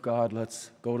 children of God,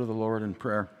 let's go to the Lord in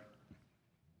prayer.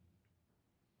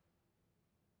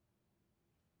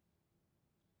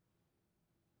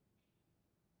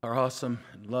 Our awesome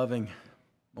and loving,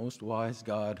 most wise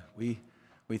God, we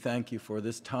thank you for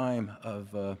this time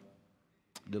of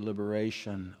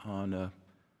deliberation on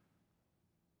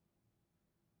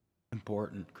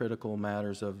important, critical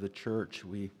matters of the church.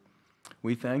 We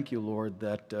thank you, Lord,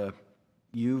 that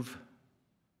you've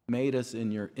made us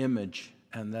in your image,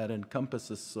 and that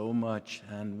encompasses so much.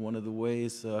 And one of the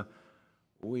ways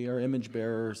we are image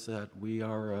bearers, that we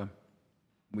are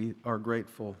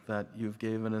grateful that you've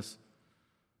given us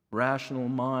rational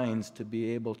minds to be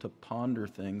able to ponder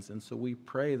things. And so we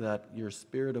pray that your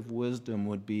spirit of wisdom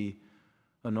would be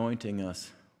anointing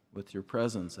us with your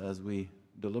presence as we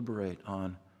deliberate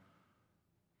on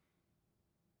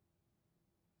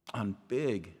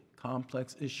big,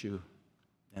 complex issue.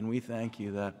 And we thank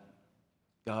you that,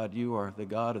 God, you are the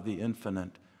God of the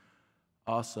infinite,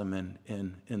 awesome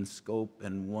in scope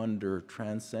and wonder,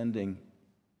 transcending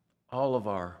all of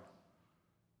our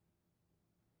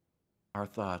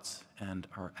thoughts and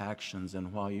our actions.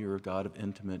 And while you're a God of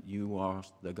intimate, you are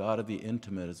the God of the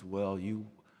intimate as well. You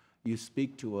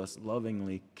speak to us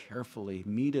lovingly, carefully,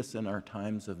 meet us in our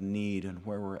times of need and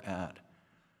where we're at.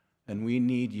 And we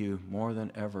need you more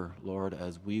than ever, Lord,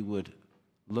 as we would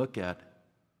look at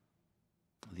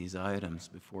these items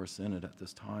before Synod at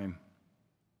this time.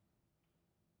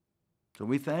 So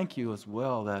we thank you as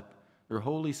well that your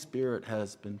Holy Spirit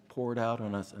has been poured out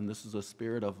on us, and this is a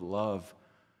spirit of love,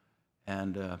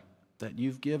 and that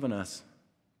you've given us,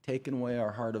 taken away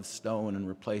our heart of stone and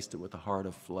replaced it with a heart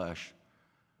of flesh.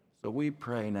 So we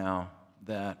pray now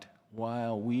that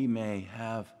while we may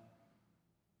have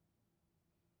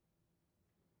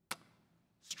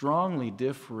strongly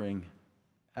differing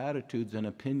attitudes and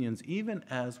opinions, even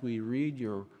as we read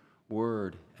your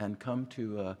word and come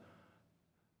to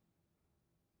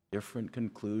different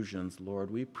conclusions,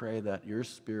 Lord, we pray that your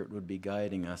Spirit would be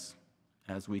guiding us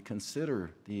as we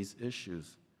consider these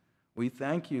issues. We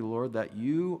thank you, Lord, that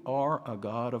you are a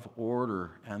God of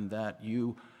order, and that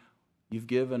you've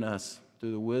given us,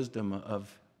 through the wisdom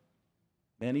of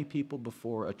many people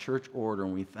before, a church order,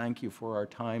 and we thank you for our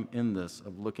time in this,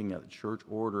 of looking at the church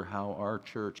order, how our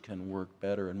church can work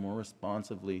better and more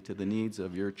responsively to the needs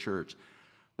of your church.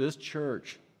 This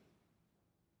church,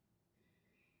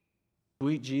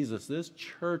 sweet Jesus, this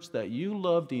church that you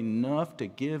loved enough to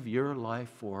give your life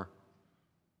for,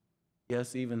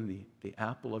 yes, even the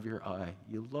apple of your eye,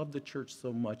 you love the church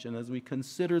so much. And as we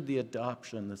considered the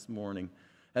adoption this morning,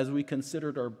 as we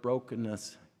considered our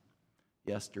brokenness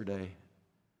yesterday,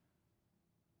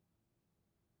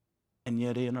 And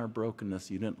yet in our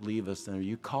brokenness, you didn't leave us there.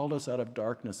 You called us out of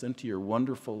darkness into your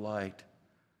wonderful light.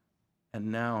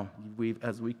 And now,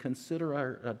 as we consider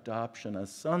our adoption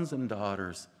as sons and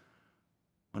daughters,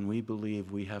 when we believe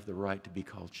we have the right to be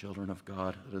called children of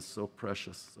God, it is so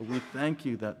precious. So we thank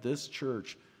you that this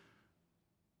church,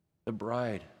 the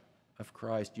bride of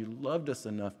Christ, you loved us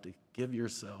enough to give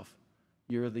yourself.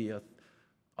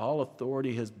 All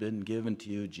authority has been given to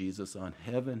you, Jesus, in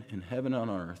heaven and on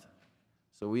earth.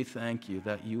 So we thank you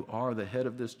that you are the head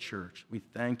of this church. We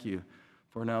thank you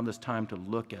for now this time to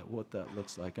look at what that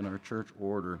looks like in our church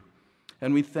order.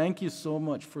 And we thank you so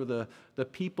much for the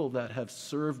people that have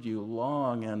served you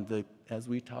long and, as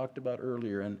we talked about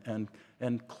earlier,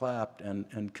 and clapped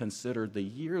and considered the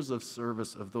years of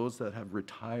service of those that have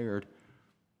retired,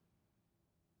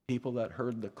 people that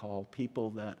heard the call,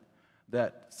 people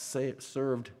that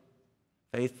served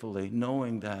faithfully,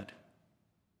 knowing that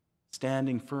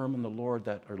standing firm in the Lord,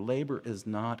 that our labor is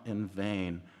not in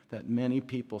vain, that many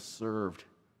people served.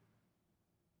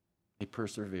 They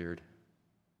persevered.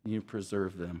 You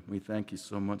preserve them. We thank you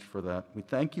so much for that. We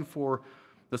thank you for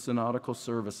the synodical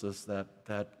services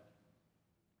that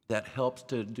helps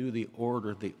to do the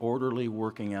orderly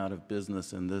working out of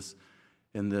business in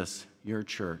this your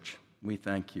church. We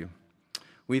thank you.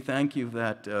 We thank you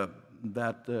that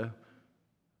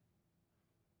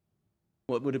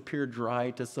what would appear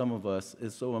dry to some of us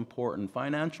is so important.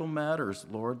 Financial matters,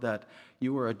 Lord, that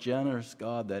you are a generous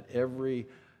God, that every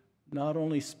not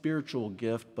only spiritual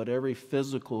gift, but every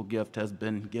physical gift has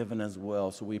been given as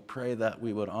well. So we pray that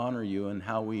we would honor you in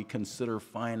how we consider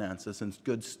finances and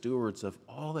good stewards of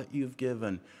all that you've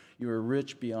given. You are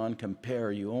rich beyond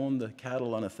compare. You own the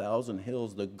cattle on 1,000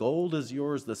 hills. The gold is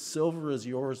yours. The silver is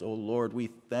yours, O Lord. We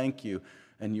thank you,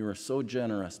 and you are so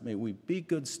generous. May we be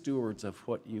good stewards of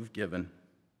what you've given.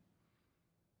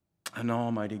 And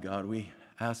Almighty God, we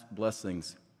ask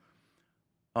blessings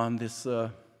on this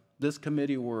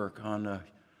committee work on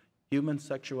human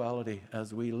sexuality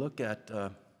as we look at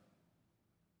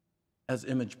as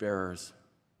image bearers.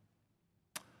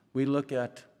 We look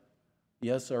at,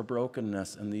 yes, our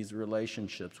brokenness in these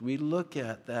relationships. We look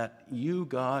at that you,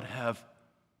 God, have,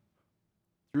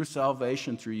 through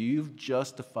salvation, through you've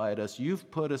justified us.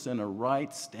 You've put us in a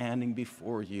right standing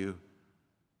before you.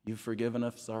 You've forgiven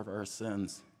us of our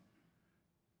sins.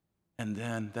 And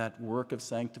then that work of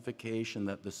sanctification,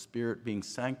 that the Spirit being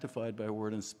sanctified by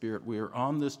word and spirit, we are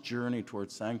on this journey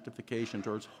towards sanctification,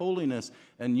 towards holiness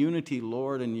and unity,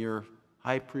 Lord. In your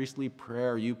high priestly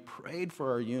prayer, you prayed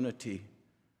for our unity.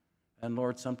 And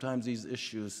Lord, sometimes these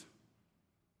issues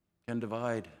can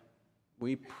divide.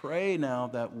 We pray now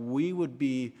that we would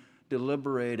be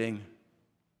deliberating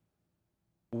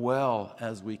well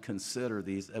as we consider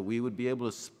these, that we would be able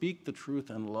to speak the truth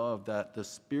in love, that the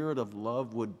spirit of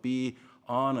love would be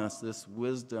on us, this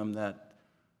wisdom, that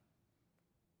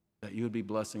you would be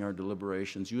blessing our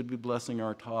deliberations, you would be blessing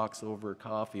our talks over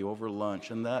coffee, over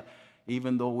lunch, and that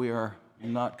even though we are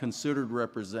not considered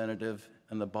representative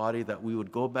in the body, that we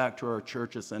would go back to our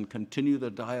churches and continue the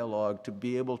dialogue to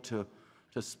be able to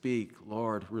speak,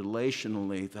 Lord,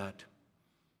 relationally, that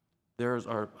there's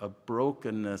a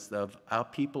brokenness of our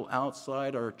people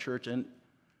outside our church and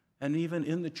even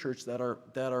in the church that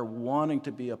are wanting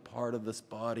to be a part of this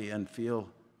body and feel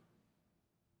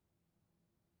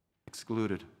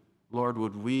excluded. Lord,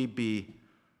 would we be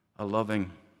a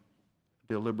loving,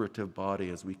 deliberative body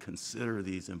as we consider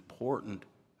these important,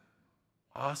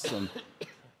 awesome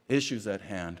issues at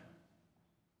hand.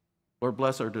 Lord,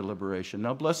 bless our deliberation.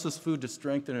 Now bless this food to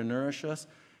strengthen and nourish us,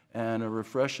 and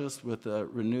refresh us with a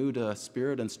renewed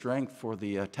spirit and strength for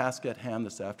the task at hand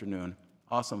this afternoon.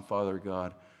 Awesome, Father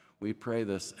God. We pray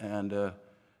this,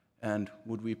 and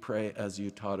would we pray as you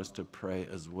taught us to pray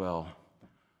as well.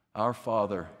 Our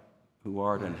Father, who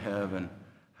art in heaven,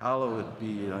 hallowed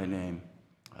be thy name.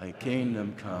 Thy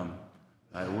kingdom come,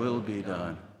 thy will be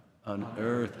done, on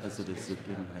earth as it is in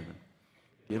heaven.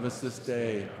 Give us this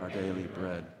day our daily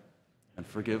bread, and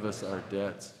forgive us our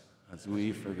debts, as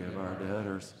we forgive our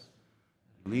debtors.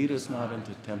 Lead us not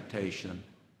into temptation,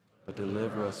 but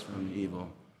deliver us from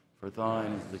evil. For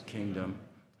thine is the kingdom,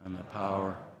 and the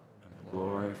power, and the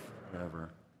glory forever.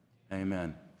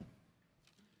 Amen.